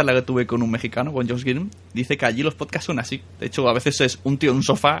 en una charla que tuve con un mexicano, con Josh Green, dice que allí los podcasts son así. De hecho, a veces es un tío en un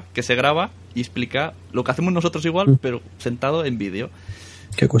sofá que se graba y explica lo que hacemos nosotros igual, pero sentado en vídeo.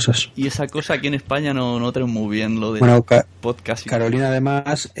 ¿Qué cosas? Y esa cosa aquí en España no tenemos muy bien, lo de podcast. Carolina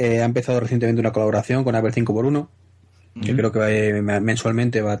además ha empezado recientemente una colaboración con Apple 5x1, que creo que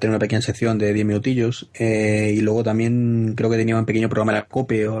mensualmente va a tener una pequeña sección de 10 minutillos. Y luego también creo que tenía un pequeño programa de la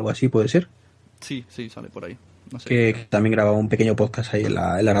COPE o algo así, ¿puede ser? Sí, sale por ahí. No sé. Que también grababa un pequeño podcast ahí en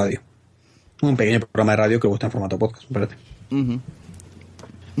la radio. Un pequeño programa de radio que gusta en formato podcast, me parece. Uh-huh.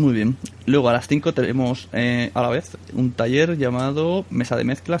 Muy bien. Luego a las 5 tenemos a la vez un taller llamado Mesa de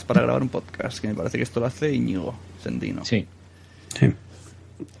Mezclas para grabar un podcast, que me parece que esto lo hace Íñigo Sendino. Sí.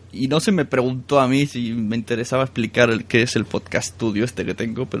 Y no se me preguntó a mí si me interesaba explicar qué es el podcast studio este que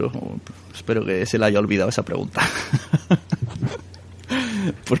tengo, pero espero que se le haya olvidado esa pregunta.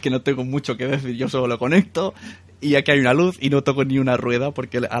 Porque no tengo mucho que decir, yo solo lo conecto y aquí hay una luz y no toco ni una rueda,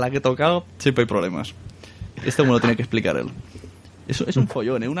 porque a la que he tocado siempre hay problemas. Esto me lo tiene que explicar él. Eso es un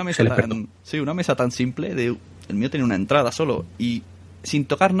follón, ¿eh? Una mesa tan simple, el mío tiene una entrada solo, y sin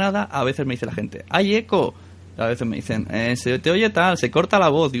tocar nada a veces me dice la gente, ¡hay eco! A veces me dicen, se te oye tal, se corta la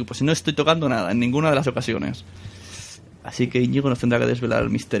voz. Digo, pues no estoy tocando nada en ninguna de las ocasiones. Así que Íñigo nos tendrá que desvelar el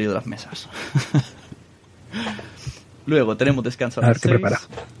misterio de las mesas. Luego tenemos descanso a las 6.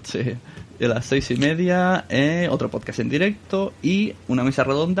 Sí, a las 6:30, otro podcast en directo y una mesa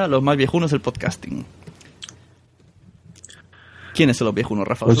redonda, los más viejunos del podcasting. ¿Quiénes son los viejunos?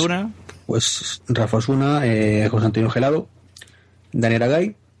 Rafa Osuna. Pues Rafa Osuna, José Antonio Gelado, Daniel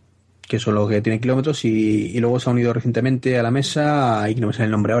Agay, que son los que tienen kilómetros, y luego se ha unido recientemente a la mesa, y no me sale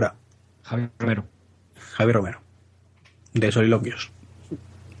el nombre ahora. Javier Romero. De Soliloquios.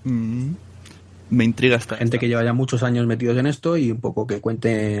 Me intriga esta gente que lleva ya muchos años metidos en esto y un poco que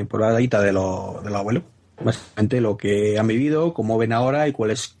cuente por la guita del abuelo, básicamente lo que han vivido, cómo ven ahora y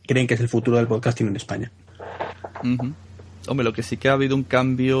cuáles creen que es el futuro del podcasting en España. Uh-huh. Hombre, lo que sí que ha habido un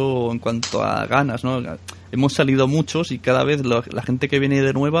cambio en cuanto a ganas, ¿no? Hemos salido muchos y cada vez la gente que viene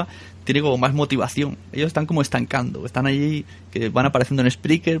de nueva tiene como más motivación. Ellos están como estancando, están allí, que van apareciendo en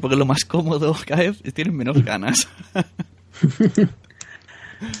Spreaker porque es lo más cómodo, cada vez tienen menos ganas.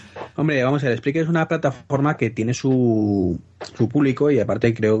 Hombre, vamos a ver, Spreaker es una plataforma que tiene su público y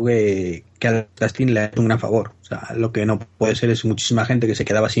aparte creo que al podcasting le ha hecho un gran favor. O sea, lo que no puede ser es muchísima gente que se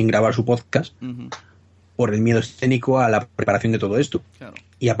quedaba sin grabar su podcast por el miedo escénico a la preparación de todo esto. Claro.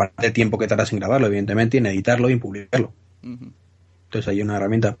 Y aparte el tiempo que tardas en grabarlo, evidentemente, en editarlo y en publicarlo. Entonces hay una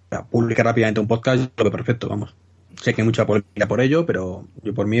herramienta para publicar rápidamente un podcast, lo que perfecto, vamos. Sé que hay mucha polémica por ello, pero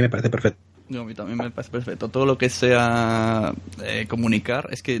yo por mí me parece perfecto. No, a mí también me parece perfecto. Todo lo que sea comunicar,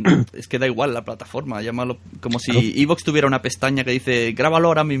 es que da igual la plataforma. Llámalo como si iVoox tuviera una pestaña que dice grábalo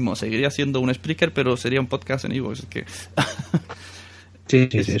ahora mismo. Seguiría siendo un Spreaker, pero sería un podcast en iVoox. Es que sí,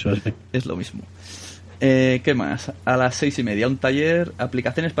 eso es. Es lo mismo. ¿Qué más? A las 6:30, un taller,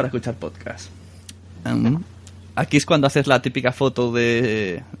 aplicaciones para escuchar podcast. Aquí es cuando haces la típica foto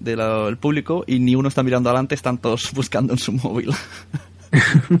del público y ni uno está mirando adelante, están todos buscando en su móvil.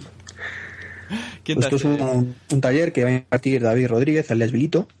 Esto es un taller que va a impartir David Rodríguez, alias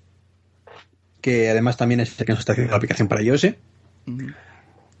Vilito, que además también es el que nos está haciendo la aplicación para iOS.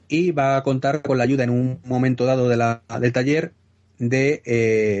 Y va a contar con la ayuda en un momento dado del taller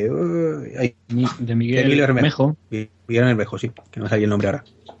de Miguel Bermejo. Miguel Bermejo, sí, que no sabía el nombre ahora.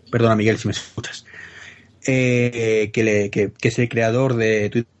 Perdona, Miguel, si me escuchas. Que es el creador de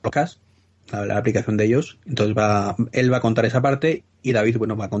Twitter Podcast, la aplicación de ellos. Entonces él va a contar esa parte y David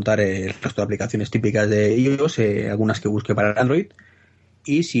va a contar el resto de aplicaciones típicas de iOS, algunas que busque para Android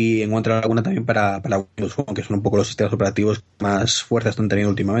y si encuentra alguna también para Windows Phone, que son un poco los sistemas operativos más fuertes que están teniendo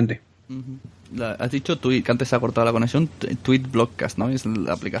últimamente. Has dicho Tweet, que antes se ha cortado la conexión. Tweet Blogcast, ¿no? Es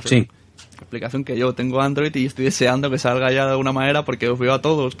la aplicación. Sí. Aplicación que yo tengo Android y estoy deseando que salga ya de alguna manera porque os veo a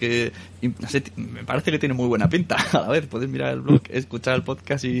todos que no sé, me parece que tiene muy buena pinta a la vez. Podéis mirar el blog, escuchar el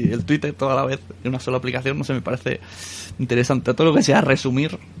podcast y el Twitter toda la vez en una sola aplicación. No sé, me parece interesante. Todo lo que sea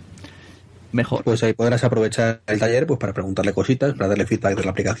resumir, mejor. Pues ahí podrás aprovechar el taller pues para preguntarle cositas, para darle feedback de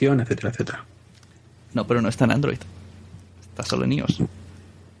la aplicación, etcétera, etcétera. No, pero no está en Android, está solo en iOS.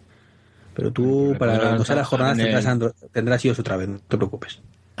 Pero tú, para cuando sea las jornadas, tendrás iOS otra vez, no te preocupes.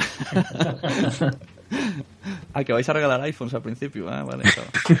 Que vais a regalar iPhones al principio. Vale,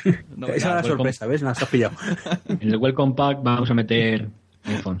 no, esa es la sorpresa, ¿ves? Nos has pillado. En el Welcome Pack vamos a meter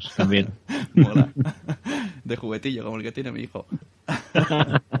iPhones también. Mola. De juguetillo, como el que tiene mi hijo.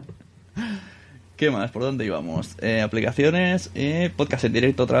 ¿Qué más? ¿Por dónde íbamos? Aplicaciones, podcast en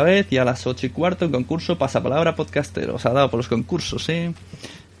directo otra vez, y a las 8:15 en concurso, pasapalabra podcastero. Os ha dado por los concursos, ¿eh?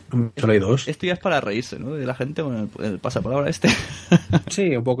 Solo hay dos. Esto ya es para reírse, ¿no? De la gente con el pasapalabra este.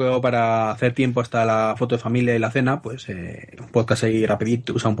 Sí, un poco para hacer tiempo hasta la foto de familia y la cena, pues un podcast ahí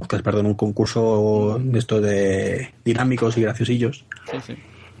rapidito, un concurso de estos de dinámicos y graciosillos. Sí.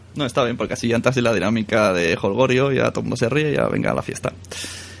 No, está bien, porque así ya entras en la dinámica de holgorio, ya todo el mundo se ríe y ya venga a la fiesta.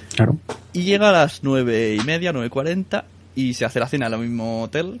 Claro. Y llega a las 9:30, 9:40 y se hace la cena en el mismo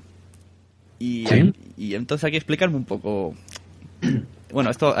hotel. Y entonces hay que explicarme un poco. Bueno,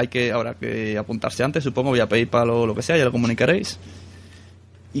 esto habrá que apuntarse antes, supongo, vía PayPal o lo que sea, ya lo comunicaréis.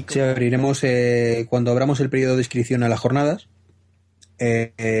 Sí, abriremos cuando abramos el periodo de inscripción a las jornadas.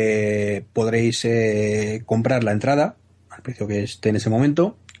 Podréis comprar la entrada al precio que esté en ese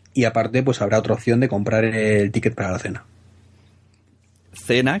momento y aparte pues habrá otra opción de comprar el ticket para la cena.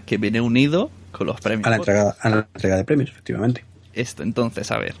 Cena que viene unido con los premios. A la entrega de premios, efectivamente.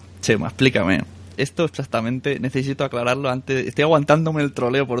 Entonces, a ver, Chema, explícame. Esto exactamente, necesito aclararlo antes. Estoy aguantándome el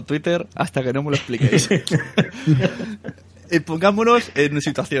troleo por Twitter hasta que no me lo expliquéis. Pongámonos en una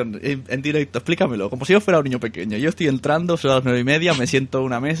situación, en directo, explícamelo, como si yo fuera un niño pequeño. Yo estoy entrando, son las 9:30, me siento en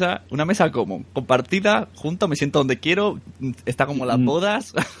una mesa ¿cómo? Compartida, junto, me siento donde quiero, está como las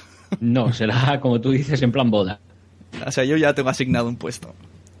bodas. No, será como tú dices, en plan boda. O sea, yo ya tengo asignado un puesto.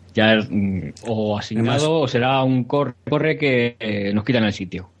 Ya o asignado, además, o será un corre que nos quitan el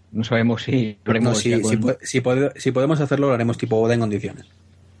sitio. No sabemos si... Si podemos hacerlo, lo haremos tipo boda en condiciones.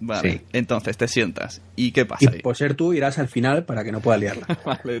 Vale, sí. Entonces te sientas. ¿Y qué pasa ahí? Por ser tú, irás al final para que no puedas liarla.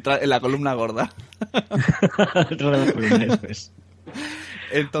 Vale, en la columna gorda.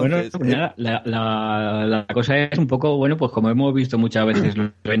 Entonces, bueno, la cosa es un poco, bueno, pues como hemos visto muchas veces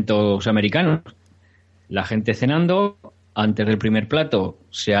los eventos americanos, la gente cenando, antes del primer plato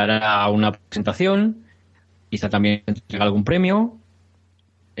se hará una presentación, quizá también se entrega algún premio,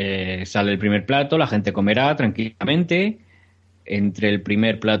 sale el primer plato, la gente comerá tranquilamente, entre el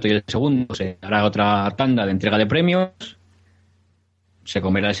primer plato y el segundo se hará otra tanda de entrega de premios, se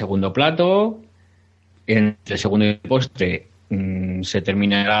comerá el segundo plato, entre el segundo y el postre se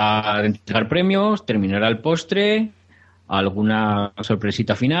terminará de entregar premios, terminará el postre, alguna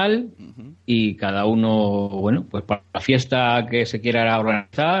sorpresita final y cada uno, bueno, pues para la fiesta que se quiera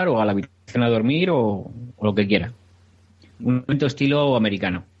organizar o a la habitación a dormir o lo que quiera. Un evento estilo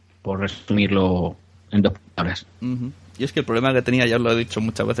americano, por resumirlo en 2 palabras. Y es que el problema que tenía, ya os lo he dicho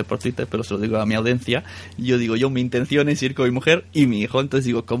muchas veces por Twitter, pero se lo digo a mi audiencia, mi intención es ir con mi mujer y mi hijo, entonces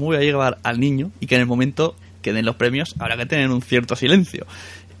digo, ¿cómo voy a llevar al niño y que en el momento que den los premios habrá que tener un cierto silencio?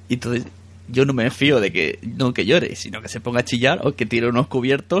 Y entonces yo no me fío de que no que llore, sino que se ponga a chillar o que tire unos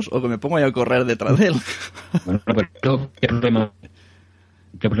cubiertos o que me ponga yo a correr detrás de él. Bueno, pero ¿qué problema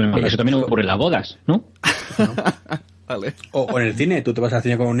 ¿Qué problema? Eso también ocurre en las bodas, ¿no? Vale. O en el cine, tú te vas al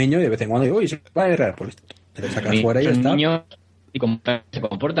cine con un niño y de vez en cuando digo, uy, se va a errar, pues te lo sacas fuera y ya son está. niños y cómo se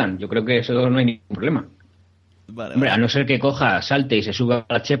comportan. Yo creo que eso no hay ningún problema. Vale, Hombre, vale. a no ser que coja, salte y se suba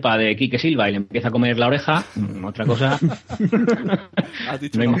a la chepa de Quique Silva y le empieza a comer la oreja, otra cosa, Has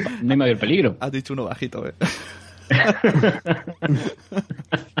dicho, no hay, uno, no hay mayor peligro. has dicho uno bajito,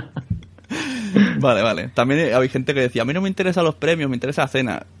 Vale, vale. También hay gente que decía, a mí no me interesan los premios, me interesa la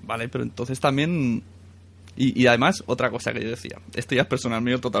cena. Vale, pero entonces también... Y además, otra cosa que yo decía, esto ya es personal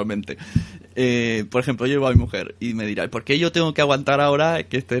mío totalmente. Por ejemplo, yo llevo a mi mujer y me dirá, ¿por qué yo tengo que aguantar ahora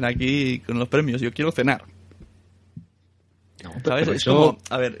que estén aquí con los premios? Yo quiero cenar. No, ¿Sabes? pero Es como...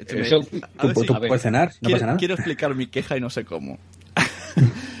 A ver, eso- Tú puedes cenar, no pasa nada. quiero explicar mi queja y no sé cómo.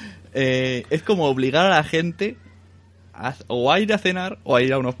 Es como obligar a la gente o a ir a cenar o a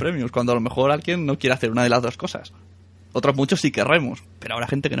ir a unos premios, cuando a lo mejor alguien no quiere hacer una de las dos cosas. Otros muchos sí querremos, pero habrá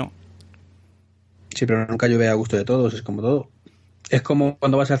gente que no. Sí, pero nunca llueve a gusto de todos, es como todo. Es como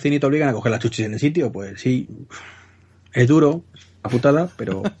cuando vas al cine y te obligan a coger las chuchis en el sitio, pues sí, es duro, una putada,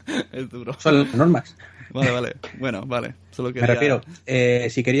 pero Es duro. son las normas. Vale. Bueno, vale. Solo Me quería... refiero,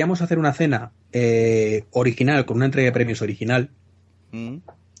 si queríamos hacer una cena original, con una entrega de premios original, Mm.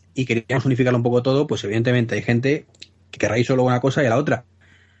 y queríamos unificarlo un poco todo, pues evidentemente hay gente que querrá ir solo una cosa y a la otra.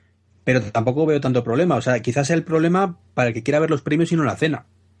 Pero tampoco veo tanto problema. O sea, quizás sea el problema para el que quiera ver los premios y no la cena.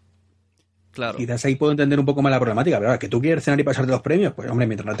 Claro. Quizás ahí puedo entender un poco más la problemática. Pero que tú quieres cenar y pasarte los premios, pues hombre,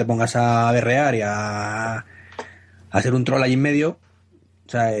 mientras no te pongas a berrear y a ser un troll allí en medio. O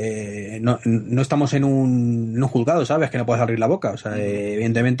sea, no estamos en un juzgado, ¿sabes? Que no puedes abrir la boca. O sea,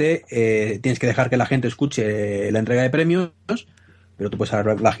 evidentemente tienes que dejar que la gente escuche la entrega de premios, pero tú puedes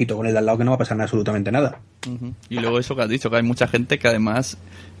hablar bajito con el de al lado que no va a pasar absolutamente nada. Ujú. Y luego eso que has dicho, que hay mucha gente que además,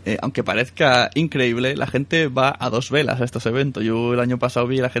 aunque parezca increíble, la gente va a dos velas a estos eventos. Yo el año pasado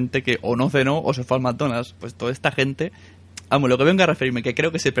vi a la gente que o no cenó o se fue al McDonald's. Pues toda esta gente, vamos, lo que vengo a referirme, que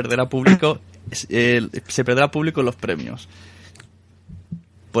creo que se perderá público, se perderá público en los premios.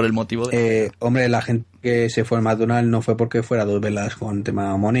 Por el motivo de... Hombre, la gente que se fue al McDonald's no fue porque fuera dos velas con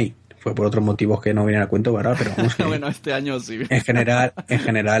tema money. Fue por otros motivos que no vienen a cuento, ¿verdad? Pero vamos que Bueno, este año sí. en general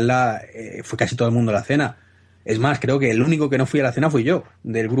fue casi todo el mundo a la cena. Es más, creo que el único que no fui a la cena fui yo,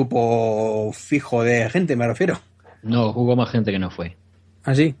 del grupo fijo de gente, me refiero. No, hubo más gente que no fue.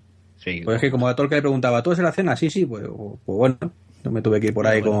 ¿Ah, sí? Sí. Pues es que como a todo el que le preguntaba, ¿tú vas a la cena? Sí, pues bueno, yo me tuve que ir por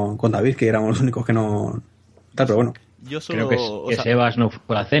ahí con David, que éramos los únicos que no... Tal, pero bueno. Yo solo... Creo que Sebas no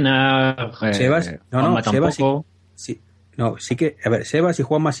fue a la cena. Sebas, Juanma Sebas tampoco. sí. No, sí que, a ver, Sebas y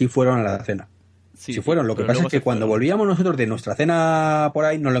Juanma sí fueron a la cena. Sí fueron, lo que pasa es que cuando volvíamos nosotros de nuestra cena por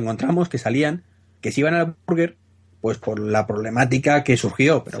ahí, nos lo encontramos que salían, que se iban al burger, pues por la problemática que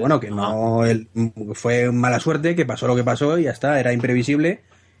surgió, pero bueno, que no fue mala suerte, que pasó lo que pasó y ya está, era imprevisible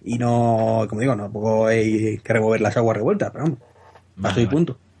y no, como digo, tampoco hay que remover las aguas revueltas, pero vamos, pasó y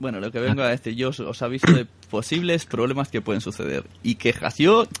punto. Bueno, lo que vengo a decir, yo os aviso de posibles problemas que pueden suceder y quejas.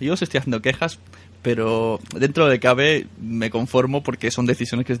 Yo os estoy haciendo quejas, pero dentro de cabe me conformo porque son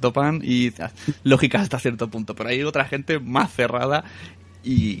decisiones que se topan y lógicas hasta cierto punto. Pero hay otra gente más cerrada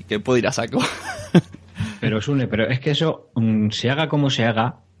y que puede ir a saco. Pero Sune, pero es que eso, se haga como se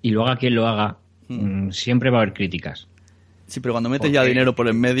haga y lo haga quien lo haga, siempre va a haber críticas. Sí, pero cuando metes ya dinero por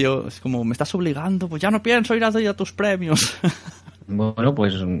en medio, es como, me estás obligando, pues ya no pienso ir a tus premios. Bueno,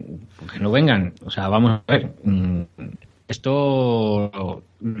 pues que no vengan. O sea, vamos a ver. Esto,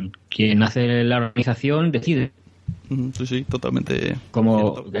 quien hace la organización decide. Sí, sí, totalmente.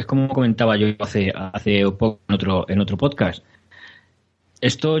 Es como comentaba yo hace poco en otro podcast.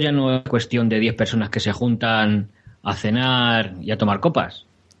 Esto ya no es cuestión de 10 personas que se juntan a cenar y a tomar copas.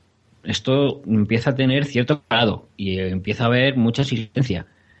 Esto empieza a tener cierto grado y empieza a haber mucha existencia.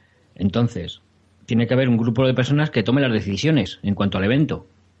 Entonces, tiene que haber un grupo de personas que tome las decisiones en cuanto al evento.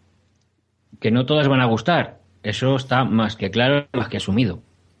 Que no todas van a gustar. Eso está más que claro, más que asumido.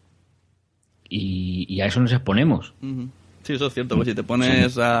 Y a eso nos exponemos. Sí, eso es cierto. Pues si te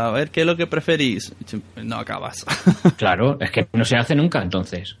pones a ver qué es lo que preferís, no acabas. Claro, es que no se hace nunca.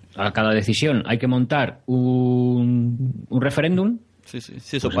 Entonces, a cada decisión hay que montar un referéndum. Sí,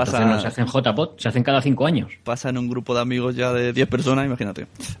 eso Pues pasa. entonces no se hacen JPOT, se hacen cada 5 años. Pasa en un grupo de amigos ya de 10 personas, imagínate.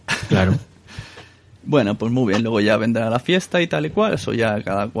 Claro. Bueno, pues muy bien, luego ya vendrá la fiesta y tal y cual, eso ya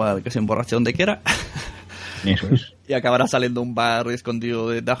cada cual que se emborrache donde quiera. Eso es. Y acabará saliendo un bar escondido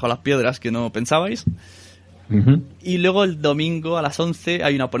debajo de las piedras que no pensabais. Uh-huh. Y luego el domingo a las 11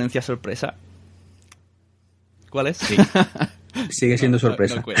 hay una ponencia sorpresa. ¿Cuál es? Sí. Sigue siendo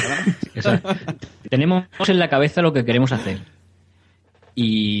sorpresa. No cuenta, ¿no? O sea, tenemos en la cabeza lo que queremos hacer.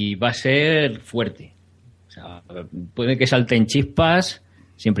 Y va a ser fuerte. O sea, puede que salten chispas,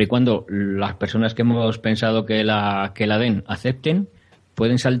 siempre y cuando las personas que hemos pensado que la den acepten,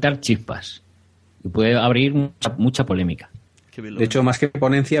 pueden saltar chispas y puede abrir mucha polémica. De hecho, más que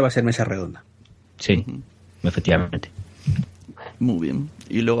ponencia, va a ser mesa redonda. Sí, efectivamente. Muy bien.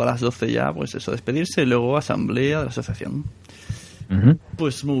 Y luego a las 12 ya, pues eso, despedirse y luego asamblea de la asociación.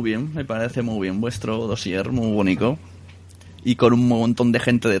 Pues muy bien, me parece muy bien vuestro dossier, muy bonito. Y con un montón de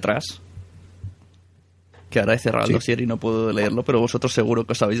gente detrás. Que ahora he cerrado el dossier y no puedo leerlo, pero vosotros seguro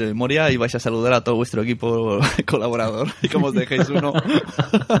que os sabéis de memoria y vais a saludar a todo vuestro equipo colaborador. Y como os dejéis uno...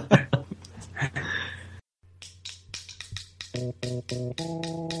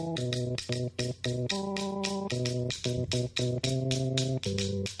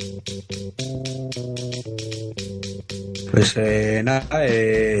 Pues nada,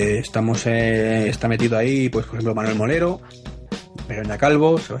 estamos está metido ahí, pues por ejemplo Manuel Molero, Begoña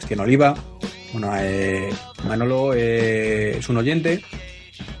Calvo, Sebastián Oliva. Bueno, Manolo es un oyente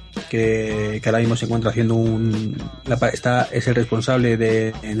que ahora mismo se encuentra haciendo es el responsable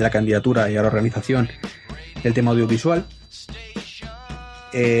de la candidatura y a la organización del tema audiovisual.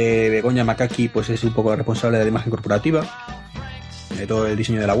 Begoña Macaki pues es un poco responsable de la imagen corporativa, de todo el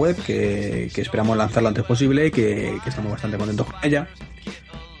diseño de la web, que esperamos lanzar lo antes posible y que estamos bastante contentos con ella.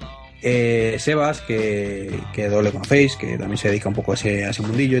 Sebas, que lo conocéis, que también se dedica un poco a ese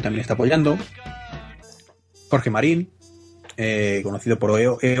mundillo y también está apoyando. Jorge Marín, conocido por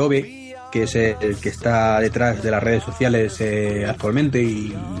EOBE, que es el que está detrás de las redes sociales actualmente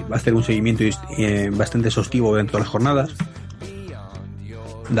y va a hacer un seguimiento bastante exhaustivo dentro de las jornadas.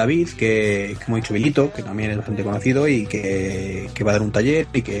 David, que como he dicho, Vilito, que también es bastante conocido y que va a dar un taller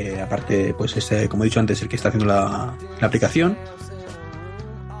y que aparte pues es, como he dicho antes, el que está haciendo la aplicación.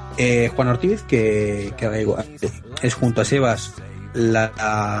 Juan Ortiz, que es junto a Sebas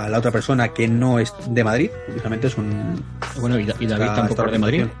la otra persona que no es de Madrid, curiosamente es un... Bueno, y David tampoco es de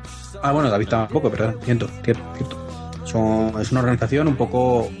Madrid. Bueno, David tampoco, perdón, cierto. Es una organización un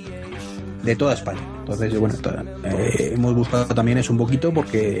poco de toda España. Entonces, bueno, hemos buscado también eso un poquito,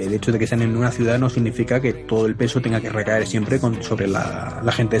 porque el hecho de que sean en una ciudad no significa que todo el peso tenga que recaer siempre sobre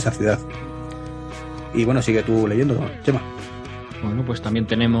la gente de esa ciudad. Y bueno, sigue tú leyendo, Chema. Bueno, pues también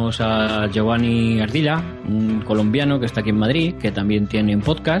tenemos a Giovanni Ardila, un colombiano que está aquí en Madrid, que también tiene un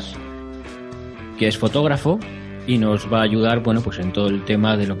podcast, que es fotógrafo y nos va a ayudar, bueno, pues en todo el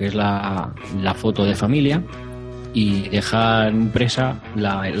tema de lo que es la foto de familia y dejar impresa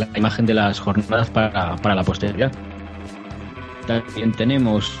la imagen de las jornadas para la posteridad. También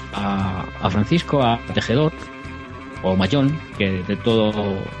tenemos a Francisco, a Tejedor, o Mayón, que de todo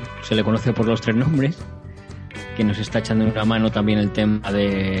se le conoce por los 3 nombres, que nos está echando una mano también el tema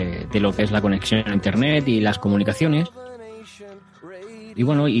de lo que es la conexión a internet y las comunicaciones. Y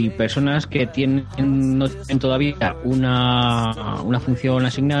bueno, y personas que no tienen todavía una función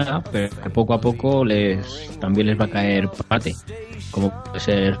asignada, pero que poco a poco también les va a caer parte, como puede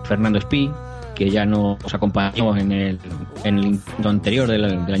ser Fernando Espí, que ya nos acompañó en el intento anterior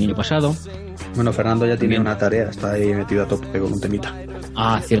del año pasado. Bueno, Fernando ya tiene una tarea, está ahí metido a tope con un temita.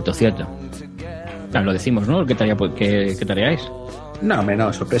 Ah, cierto. Claro, lo decimos, ¿no? ¿Qué tarea es? No, hombre,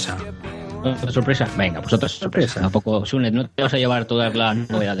 no, sorpresa. ¿Otra sorpresa? Venga, pues otra sorpresa. Tampoco, Sune, no te vas a llevar todas las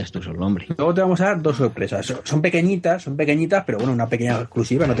novedades tú solo, hombre. Luego te vamos a dar 2 sorpresas. Son pequeñitas, pero bueno, una pequeña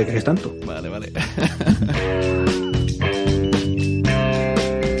exclusiva, no te quejes tanto. Vale.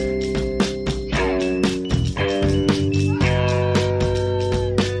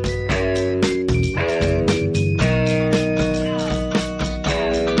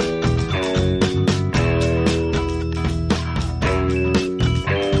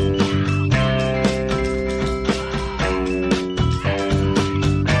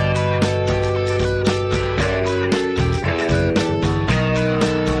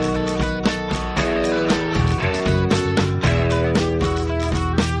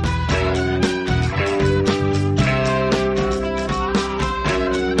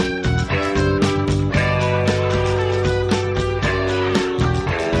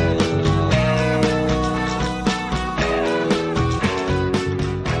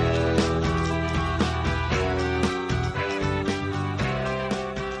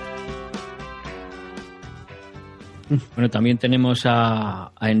 Bueno, también tenemos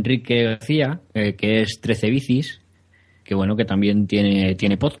a Enrique García, que es 13 Bicis, que bueno, que también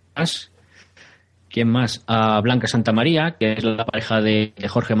tiene podcast. ¿Quién más? A Blanca Santamaría, que es la pareja de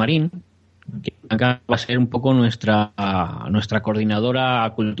Jorge Marín, que Blanca va a ser un poco nuestra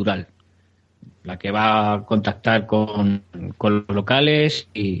coordinadora cultural, la que va a contactar con los locales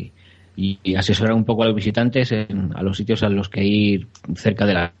y asesorar un poco a los visitantes a los sitios a los que ir cerca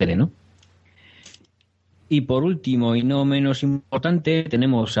de la sede, ¿no? Y por último, y no menos importante,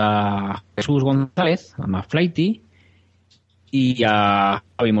 tenemos a Jesús González, a Maflaity, y a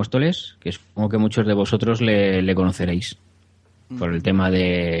Javi Móstoles, que supongo que muchos de vosotros le conoceréis por el tema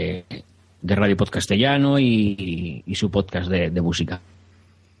de Radio Podcastellano y su podcast de música.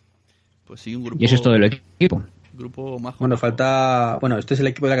 Pues sí, un grupo. Y eso es todo el equipo. Grupo majo. Bueno, falta. Bueno, este es el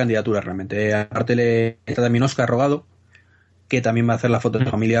equipo de la candidatura realmente. Aparte está también Óscar Rogado, que también va a hacer la foto de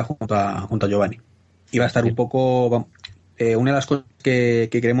familia junto a Giovanni. Y va a estar un poco. Una de las cosas que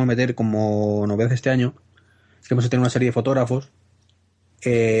queremos meter como novedad este año, queremos tener una serie de fotógrafos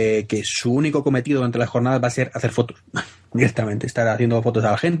que su único cometido durante las jornadas va a ser hacer fotos directamente, estar haciendo fotos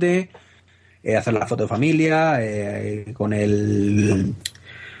a la gente, hacer la foto de familia, con el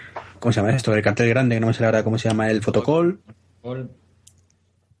 ¿cómo se llama esto? El cartel grande, que no me sé la verdad cómo se llama, el fotocall.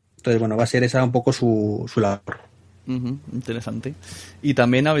 Entonces bueno, va a ser esa un poco su labor. Interesante. Y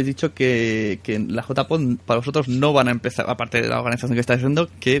también habéis dicho que la Jpod para vosotros no van a empezar, aparte de la organización que estáis haciendo,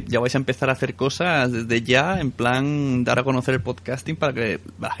 que ya vais a empezar a hacer cosas desde ya, en plan dar a conocer el podcasting para que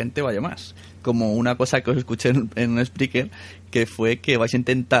la gente vaya más. Como una cosa que os escuché en un speaker, que fue que vais a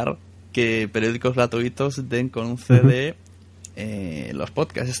intentar que periódicos gratuitos den con un CD los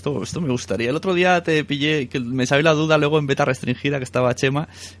podcasts. Esto me gustaría. El otro día te pillé, que me salió la duda luego en beta restringida, que estaba Chema,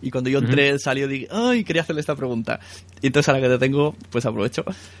 y cuando yo entré salió, dije, ¡ay! Quería hacerle esta pregunta. Y entonces ahora que te tengo, pues aprovecho.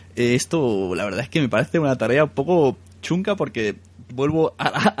 Esto, la verdad es que me parece una tarea un poco chunga, porque vuelvo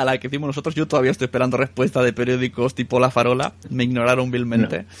a la que hicimos nosotros. Yo todavía estoy esperando respuesta de periódicos tipo La Farola. Me ignoraron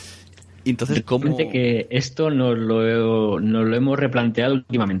vilmente. No. Y entonces, ¿cómo? Que esto nos lo hemos replanteado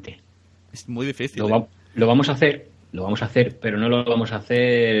últimamente. Es muy difícil. Lo vamos a hacer, pero no lo vamos a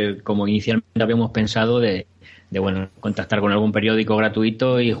hacer como inicialmente habíamos pensado de contactar con algún periódico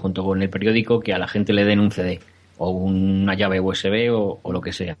gratuito y junto con el periódico que a la gente le den un CD o una llave USB o lo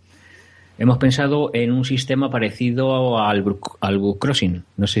que sea. Hemos pensado en un sistema parecido al book crossing.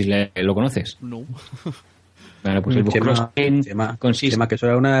 No sé si lo conoces. No. Bueno, pues el book crossing consiste... que eso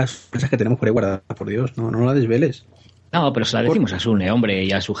era unas cosas que tenemos por ahí guardadas, por Dios, no la desveles. No, pero se la decimos a Sune, hombre,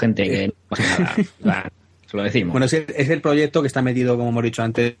 y a su gente que no pasa nada. Se lo decimos. Bueno, es el proyecto que está metido, como hemos dicho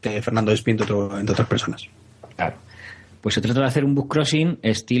antes, Fernando Espín, entre otras personas. Claro. Pues se trata de hacer un book crossing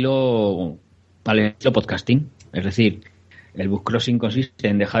estilo podcasting. Es decir, el book crossing consiste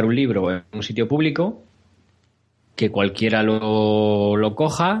en dejar un libro en un sitio público, que cualquiera lo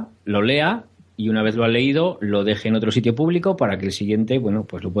coja, lo lea, y una vez lo ha leído, lo deje en otro sitio público para que el siguiente,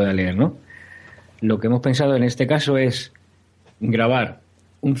 pues lo pueda leer, ¿no? Lo que hemos pensado en este caso es grabar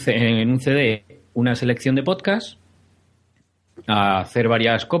en un CD una selección de podcasts, hacer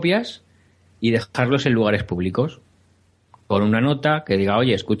varias copias y dejarlos en lugares públicos con una nota que diga,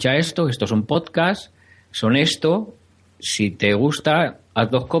 oye, escucha esto, estos son podcasts, son esto, si te gusta,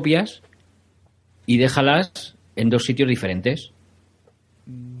 haz 2 copias y déjalas en 2 sitios diferentes.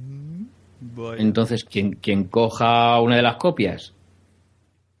 Entonces, quien coja una de las copias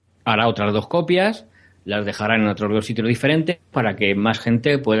hará otras 2 copias, las dejará en otros 2 sitios diferentes para que más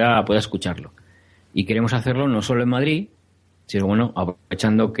gente pueda escucharlo. Y queremos hacerlo no solo en Madrid, sino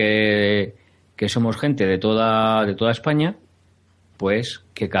aprovechando que somos gente de toda España, pues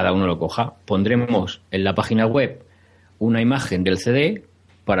que cada uno lo coja. Pondremos en la página web una imagen del CD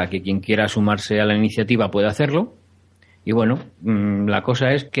para que quien quiera sumarse a la iniciativa pueda hacerlo. Y la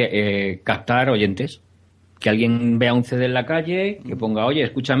cosa es que captar oyentes. Que alguien vea un CD en la calle, que ponga, oye,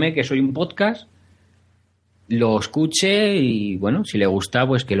 escúchame, que soy un podcast, lo escuche y, si le gusta,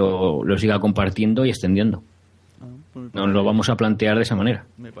 pues que lo siga compartiendo y extendiendo. Nos lo vamos a plantear de esa manera.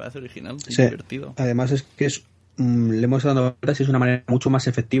 Me parece original, sí, divertido. Además es que le hemos dado vueltas y es una manera mucho más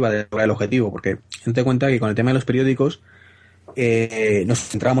efectiva de lograr el objetivo, porque date cuenta que con el tema de los periódicos nos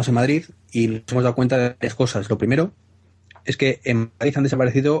centrábamos en Madrid y nos hemos dado cuenta de varias cosas. Lo primero es que en Madrid han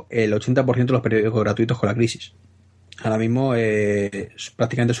desaparecido el 80% de los periódicos gratuitos con la crisis. Ahora mismo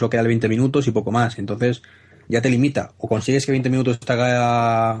prácticamente solo queda 20 minutos y poco más. Entonces ya te limita. O consigues que 20 minutos te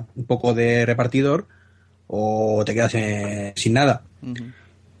haga un poco de repartidor o te quedas sin nada. Uh-huh.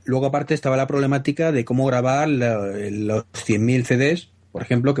 Luego aparte estaba la problemática de cómo grabar los 100.000 CDs, por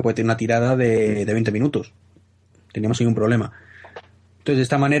ejemplo, que puede tener una tirada de 20 minutos. Teníamos ahí un problema. Entonces de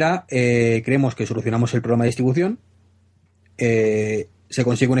esta manera creemos que solucionamos el problema de distribución. Se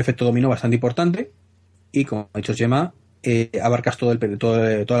consigue un efecto dominó bastante importante y, como ha dicho Gemma, abarcas toda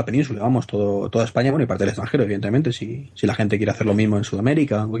la península, toda España, y parte del extranjero, evidentemente. Si la gente quiere hacer lo mismo en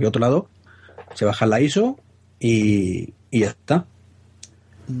Sudamérica o en cualquier otro lado, se baja la ISO y ya está.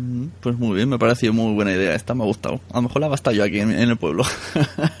 Pues muy bien, me ha parecido muy buena idea esta, me ha gustado. A lo mejor la he gastado yo aquí en el pueblo.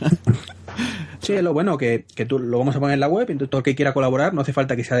 Sí, Sí, lo bueno, que tú lo vamos a poner en la web, entonces todo el que quiera colaborar no hace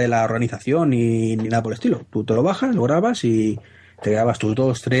falta que sea de la organización ni nada por el estilo. Tú te lo bajas, lo grabas y te grabas tus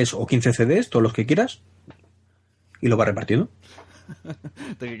 2, 3 o 15 CDs, todos los que quieras, y lo vas repartiendo.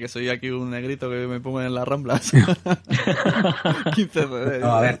 De que soy aquí un negrito que me pongo en las Ramblas. 15 CDs.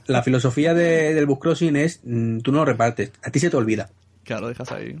 No, a ver, la filosofía del bookcrossing es, tú no lo repartes, a ti se te olvida. Claro,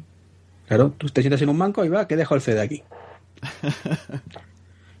 dejas ahí. Claro, tú te sientas en un banco y va, que dejo el CD aquí.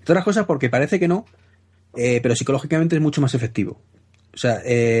 Otras cosas porque parece que no, pero psicológicamente es mucho más efectivo. O sea,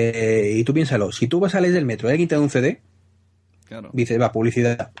 y tú piénsalo, si tú vas a salir del metro y alguien te da un CD, claro, dices, va,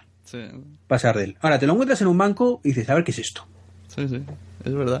 publicidad, sí. pasar de él. Ahora, te lo encuentras en un banco y dices, a ver, ¿qué es esto? Sí,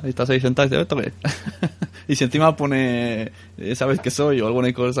 es verdad. Y estás ahí sentado y dices, ¿esto qué? Y si encima pone, ¿sabes qué soy? O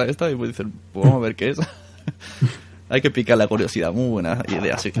alguna cosa esta, y pues dices, pues vamos a ver qué es. Hay que picar la curiosidad. Muy buena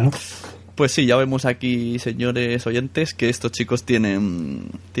idea, sí. Claro. Pues sí, ya vemos aquí, señores oyentes, que estos chicos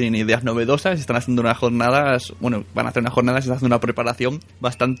tienen ideas novedosas y están haciendo unas jornadas, bueno, van a hacer unas jornadas y están haciendo una preparación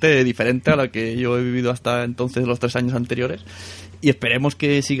bastante diferente a la que yo he vivido hasta entonces, los 3 años anteriores. Y esperemos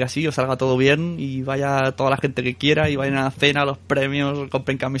que siga así, os salga todo bien y vaya toda la gente que quiera y vayan a la cena, a los premios,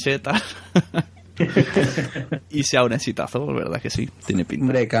 compren camisetas. Y sea un exitazo, ¿verdad que sí? Tiene pinta.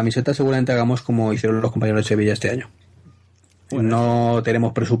 Hombre, camisetas seguramente hagamos como hicieron los compañeros de Sevilla este año. Bueno, no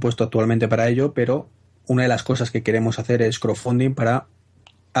tenemos presupuesto actualmente para ello, pero una de las cosas que queremos hacer es crowdfunding para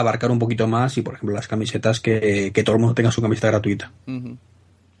abarcar un poquito más y, por ejemplo, las camisetas, que todo el mundo tenga su camiseta gratuita. Uh-huh.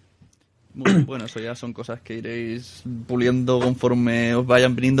 Bueno, eso ya son cosas que iréis puliendo conforme os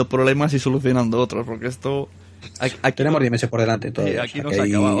vayan viniendo problemas y solucionando otros, porque esto... Aquí tenemos 10 meses por delante todavía. Aquí no se ha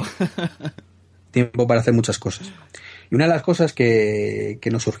acabado. Tiempo para hacer muchas cosas. Y una de las cosas que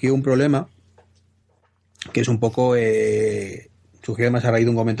nos surgió un problema, que es un poco... surgió además a raíz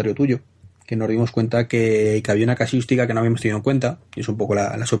de un comentario tuyo, que nos dimos cuenta que había una casuística que no habíamos tenido en cuenta, y es un poco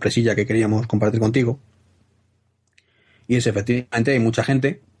la sorpresilla que queríamos compartir contigo. Y es, efectivamente, hay mucha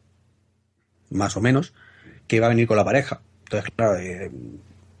gente, más o menos, que va a venir con la pareja. Entonces, claro,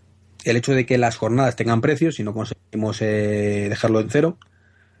 el hecho de que las jornadas tengan precios, si no conseguimos dejarlo en cero,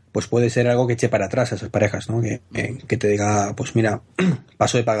 pues puede ser algo que eche para atrás a esas parejas, ¿no? Que te diga, pues mira,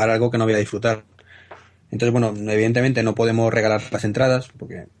 paso de pagar algo que no voy a disfrutar. Entonces, bueno, evidentemente no podemos regalar las entradas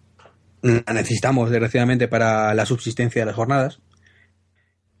porque las necesitamos desgraciadamente para la subsistencia de las jornadas,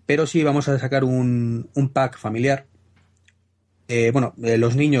 pero sí vamos a sacar un pack familiar.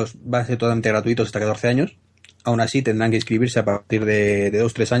 Los niños van a ser totalmente gratuitos hasta 14 años. Aún así tendrán que inscribirse a partir de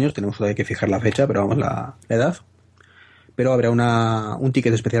 2-3 años. Tenemos todavía que fijar la fecha, pero vamos, la edad. Pero habrá un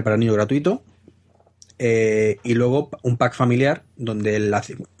ticket especial para niños gratuito. Y luego un pack familiar donde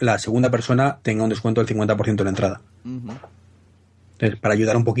la segunda persona tenga un descuento del 50% de la entrada. Uh-huh. Entonces, para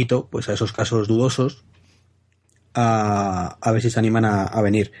ayudar un poquito pues a esos casos dudosos a ver si se animan a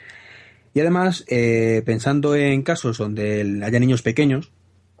venir. Y además, pensando en casos donde haya niños pequeños,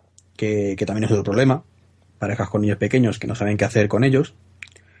 que también es otro problema, parejas con niños pequeños que no saben qué hacer con ellos,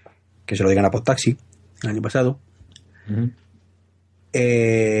 que se lo digan a Podtaxi el año pasado. Uh-huh.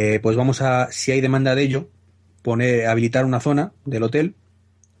 Pues vamos a, si hay demanda de ello, habilitar una zona del hotel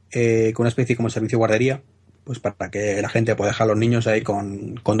con una especie como servicio de guardería, pues para que la gente pueda dejar a los niños ahí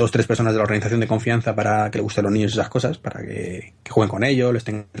con 2-3 personas de la organización de confianza para que les gusten a los niños esas cosas, para que jueguen con ellos, les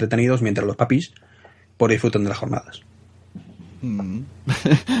tengan entretenidos mientras los papis por disfruten de las jornadas.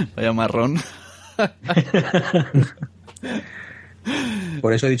 Vaya marrón.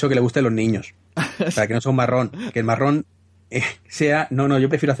 Por eso he dicho que le gusten los niños, para que no sea un marrón, que el marrón sea, no, yo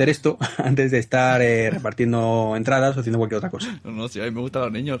prefiero hacer esto antes de estar repartiendo entradas o haciendo cualquier otra cosa. No, si a mí me gustan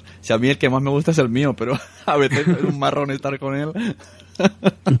los niños. Si a mí el que más me gusta es el mío, pero a veces es un marrón estar con él.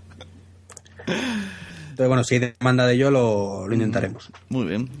 Entonces, bueno, si hay demanda de ello, lo intentaremos. Muy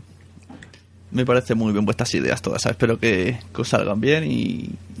bien. Me parece muy bien vuestras ideas todas, ¿sabes? Espero que os salgan bien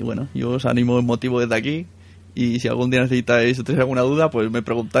y bueno, yo os animo en motivo desde aquí y si algún día necesitáis o tenéis alguna duda, pues me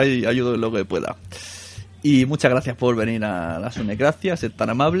preguntáis y ayudo en lo que pueda. Y muchas gracias por venir a la Sunecracia, ser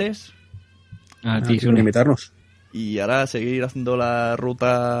tan amables. A ti, por invitarnos. Y ahora seguir haciendo la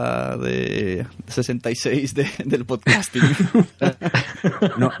ruta de 66 del podcasting.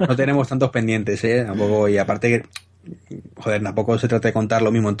 No tenemos tantos pendientes, tampoco, y aparte, tampoco se trata de contar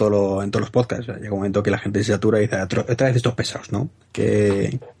lo mismo en todos los podcasts. Llega un momento que la gente se satura y dice, otra vez estos pesados, ¿no?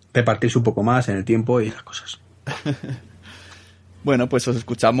 Que repartirse un poco más en el tiempo y esas cosas. Bueno, pues os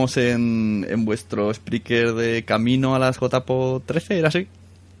escuchamos en vuestro Spreaker de camino a las Jpod13, ¿era así?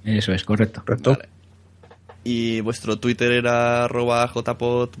 Eso es, correcto. Vale. Y vuestro Twitter era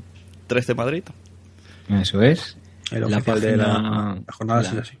 @Jpod13 Madrid. Eso es. El oficial de la jornada,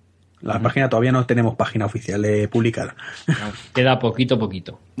 sí, así. La página todavía no tenemos página oficial publicada. No, queda poquito.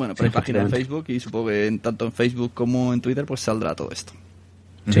 Bueno, pero hay página en Facebook y supongo que tanto en Facebook como en Twitter pues saldrá todo esto.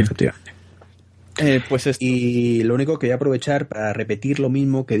 Sí, efectivamente. Pues esto. Y lo único que voy a aprovechar para repetir lo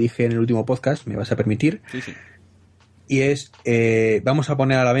mismo que dije en el último podcast, me vas a permitir. Sí. Y es, vamos a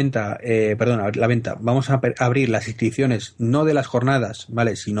poner a la venta, vamos a abrir las inscripciones no de las jornadas,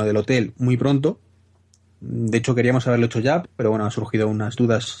 ¿vale? Sino del hotel muy pronto. De hecho, queríamos haberlo hecho ya, pero bueno, han surgido unas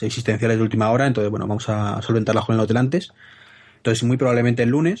dudas existenciales de última hora, entonces bueno, vamos a solventarlas con el hotel antes. Entonces, muy probablemente el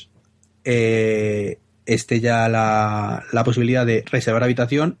lunes esté ya la posibilidad de reservar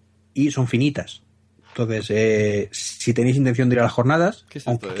habitación y son finitas. Entonces, si tenéis intención de ir a las jornadas,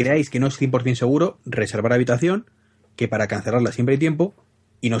 aunque creáis que no es 100% seguro, reservar habitación, que para cancelarla siempre hay tiempo,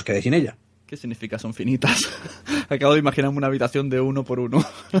 y no os quedéis sin ella. ¿Qué significa son finitas? Acabo de imaginarme una habitación de 1 por 1.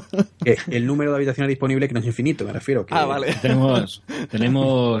 El número de habitaciones disponible que no es infinito, me refiero. Que vale.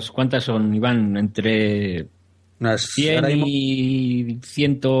 Tenemos ¿cuántas son, Iván? Entre unas 100 y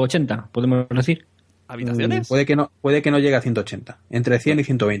 180, podemos decir. ¿Habitaciones? Puede que no llegue a 180. Entre 100 y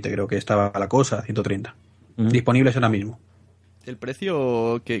 120 creo que estaba la cosa, 130. Disponibles ahora mismo. ¿El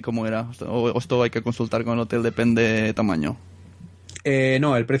precio cómo era? ¿O esto hay que consultar con el hotel? Depende de tamaño.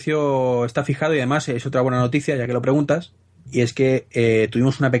 No, el precio está fijado y además es otra buena noticia, ya que lo preguntas, y es que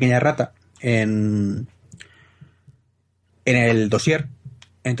tuvimos una pequeña errata en el dossier.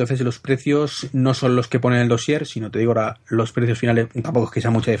 Entonces los precios no son los que pone en el dossier, sino te digo ahora los precios finales. Tampoco es que sea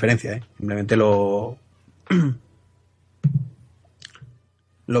mucha diferencia, simplemente lo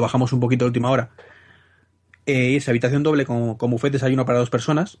bajamos un poquito a última hora. Es habitación doble con buffet, desayuno para 2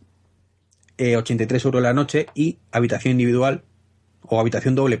 personas, 83 euros la noche, y habitación individual o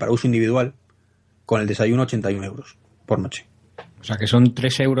habitación doble para uso individual con el desayuno 81 euros por noche. O sea que son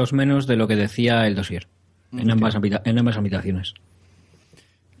 3 euros menos de lo que decía el dossier en ambas habitaciones.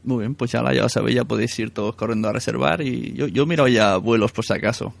 Muy bien, pues ya sabéis, ya podéis ir todos corriendo a reservar, y yo miro ya vuelos por si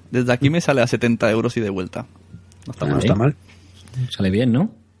acaso. Desde aquí me sale a 70 euros y de vuelta. No está mal. Sale bien,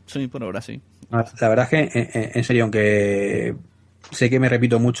 ¿no? Sí, por ahora sí. La verdad es que, en serio, aunque sé que me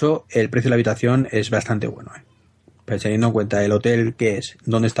repito mucho, el precio de la habitación es bastante bueno. Pero teniendo en cuenta el hotel que es,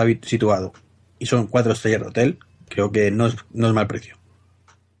 dónde está situado, y son 4 estrellas de hotel, creo que no es mal precio.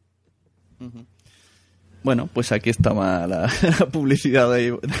 Uh-huh. Bueno, pues aquí estaba la publicidad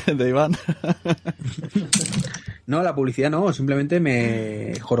de Iván. No, la publicidad no, simplemente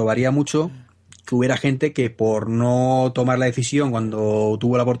me jorobaría mucho que hubiera gente que por no tomar la decisión cuando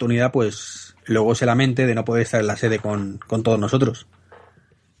tuvo la oportunidad, pues luego se lamente de no poder estar en la sede con todos nosotros.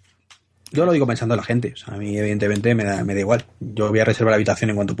 Yo lo digo pensando en la gente, o sea, a mí evidentemente me da igual. Yo voy a reservar la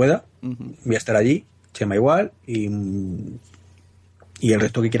habitación en cuanto pueda, voy a estar allí, se me da igual, y el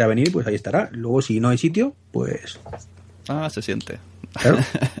resto que quiera venir, pues ahí estará. Luego, si no hay sitio, pues... se siente. Claro.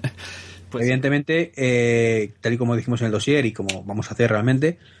 Pues evidentemente, tal y como dijimos en el dossier y como vamos a hacer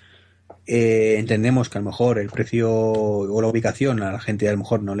realmente, entendemos que a lo mejor el precio o la ubicación a la gente a lo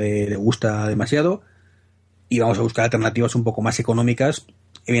mejor no le gusta demasiado, y vamos a buscar alternativas un poco más económicas,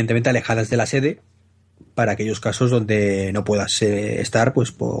 evidentemente alejadas de la sede, para aquellos casos donde no puedas estar,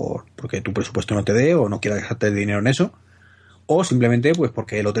 pues porque tu presupuesto no te dé o no quieras gastarte dinero en eso, o simplemente pues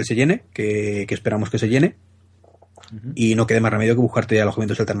porque el hotel se llene, que esperamos que se llene, y no quede más remedio que buscarte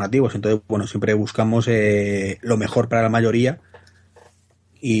alojamientos alternativos. Entonces, bueno, siempre buscamos lo mejor para la mayoría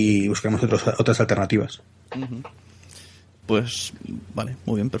y buscamos otras alternativas. Pues vale,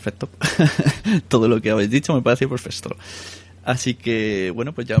 muy bien, perfecto. Todo lo que habéis dicho me parece perfecto. Así que,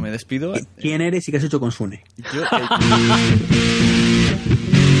 bueno, pues ya me despido. ¿Quién eres y qué has hecho con Sune? Yo...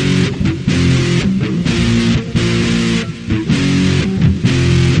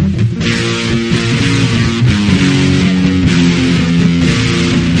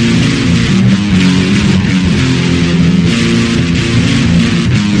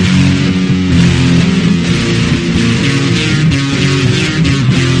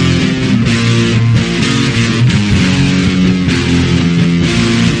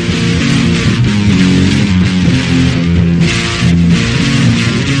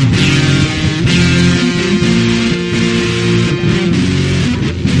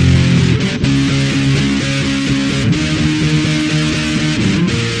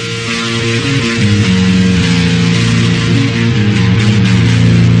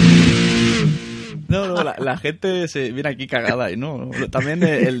 La gente se viene aquí cagada, ¿no? También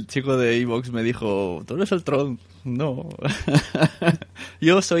el chico de Evox me dijo, tú eres el Tron. No.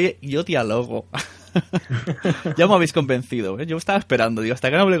 Yo dialogo. Ya me habéis convencido, ¿eh? Yo estaba esperando, digo, hasta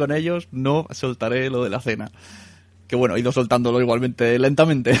que no hable con ellos, no soltaré lo de la cena. Que bueno, he ido soltándolo igualmente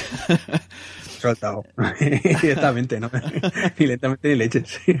lentamente. soltado. Directamente, ¿no? Ni lentamente ni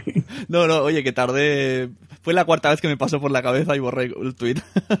leches. No, oye, que tardé. Fue la cuarta vez que me pasó por la cabeza y borré el tweet.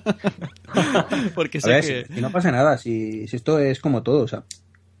 Porque sé que. Si no pasa nada, si esto es como todo, o sea.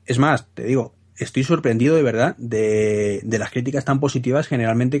 Es más, te digo, estoy sorprendido de verdad de las críticas tan positivas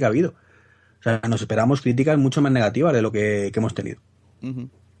generalmente que ha habido. O sea, nos esperamos críticas mucho más negativas de lo que hemos tenido. Uh-huh.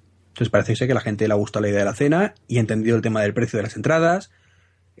 Entonces parece ser que a la gente le ha gustado la idea de la cena y ha entendido el tema del precio de las entradas.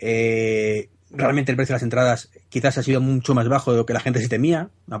 Realmente el precio de las entradas quizás ha sido mucho más bajo de lo que la gente se temía,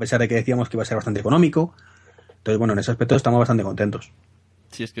 a pesar de que decíamos que iba a ser bastante económico. Entonces, bueno, en ese aspecto estamos bastante contentos.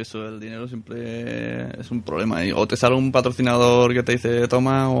 Sí, es que eso, el dinero siempre es un problema. O te sale un patrocinador que te dice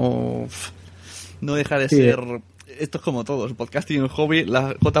toma, o no deja de ser... Esto es como todo, el podcasting es un hobby,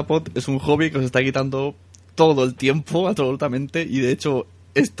 la Jpod es un hobby que os está quitando todo el tiempo, absolutamente, y de hecho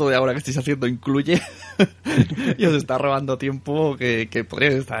esto de ahora que estáis haciendo incluye y os está robando tiempo que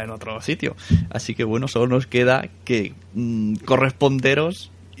podríais estar en otro sitio. Así que bueno, solo nos queda que corresponderos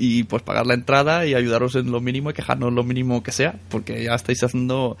y pues pagar la entrada y ayudaros en lo mínimo y quejarnos lo mínimo que sea, porque ya estáis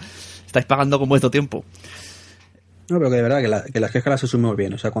pagando con vuestro tiempo. No, pero que de verdad que las quejas las asumimos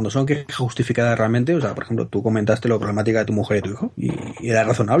bien. O sea, cuando son quejas justificadas realmente, o sea, por ejemplo, tú comentaste la problemática de tu mujer y tu hijo y era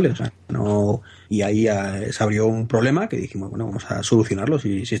razonable, o sea, no, y ahí se abrió un problema que dijimos, bueno, vamos a solucionarlo.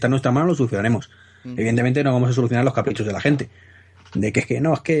 Si está en nuestra mano, lo solucionaremos. Evidentemente no vamos a solucionar los caprichos de la gente. De que es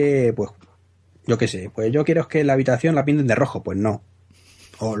que, pues, yo qué sé, pues yo quiero que la habitación la pinten de rojo, pues no.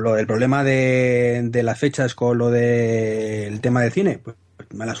 O lo del problema de las fechas con lo del tema del cine, pues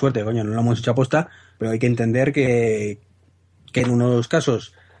mala suerte, coño, no lo hemos hecho aposta, pero hay que entender que en unos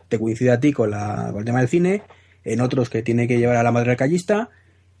casos te coincide a ti con el tema del cine, en otros que tiene que llevar a la madre al callista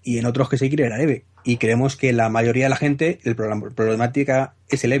y en otros que se quiere ir a leve. Y creemos que la mayoría de la gente, la problemática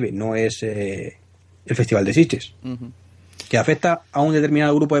es el EVE, no es el Festival de Sitges. Uh-huh. ¿Que afecta a un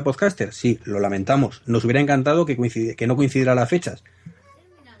determinado grupo de podcasters? Sí, lo lamentamos. Nos hubiera encantado que no coincidieran las fechas.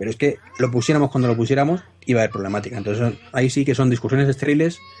 Pero es que lo pusiéramos cuando lo pusiéramos, iba a haber problemática. Entonces ahí sí que son discusiones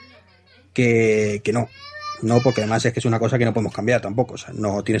estériles que no. No, porque además es que es una cosa que no podemos cambiar tampoco. O sea,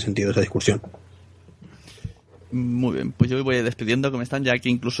 no tiene sentido esa discusión. Muy bien, pues yo voy despidiendo, que me están ya aquí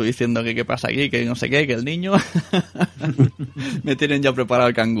incluso diciendo que qué pasa aquí, que no sé qué, que el niño... me tienen ya preparado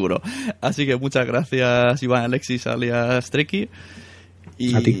el canguro. Así que muchas gracias, Iván Alexis alias Treki.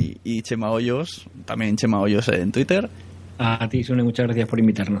 Y Chema Hoyos, también Chema Hoyos en Twitter. A ti, Sune, muchas gracias por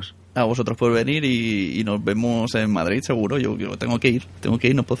invitarnos. A vosotros por venir y nos vemos en Madrid, seguro. Yo tengo que ir,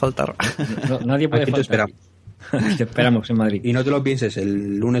 no puedo faltar. Nadie puede Aquí faltar. Te esperamos en Madrid. Y no te lo pienses,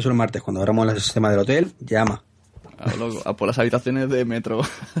 el lunes o el martes, cuando abramos el sistema del hotel, llama. A por las habitaciones de metro.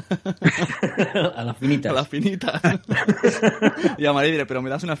 A las finitas. A las finitas. Y a Madrid diré, pero me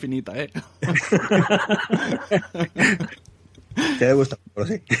das una finita, ¿eh? Te debe gustar, lo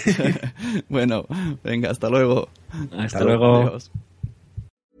sé. Bueno, venga, hasta luego. Hasta luego. Adiós.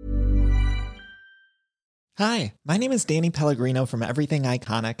 Hi, my name is Danny Pellegrino from Everything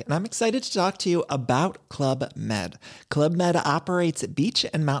Iconic, and I'm excited to talk to you about Club Med. Club Med operates beach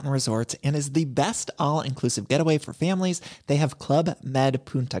and mountain resorts and is the best all-inclusive getaway for families. They have Club Med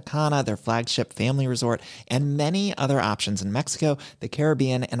Punta Cana, their flagship family resort, and many other options in Mexico, the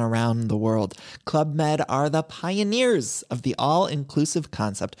Caribbean, and around the world. Club Med are the pioneers of the all-inclusive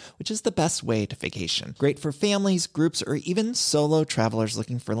concept, which is the best way to vacation. Great for families, groups, or even solo travelers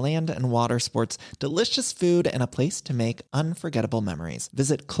looking for land and water sports, delicious food, and a place to make unforgettable memories.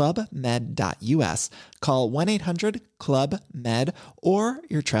 Visit clubmed.us, call 1-800-CLUB-MED, or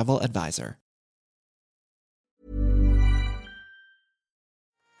your travel advisor.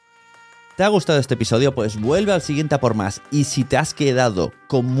 ¿Te ha gustado este episodio? Pues vuelve al siguiente a por más. Y si te has quedado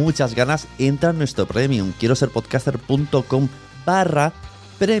con muchas ganas, entra en nuestro Premium. Quiero ser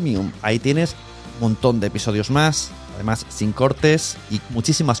podcaster.com/premium. Ahí tienes un montón de episodios más, además sin cortes y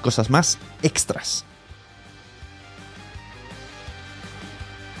muchísimas cosas más extras.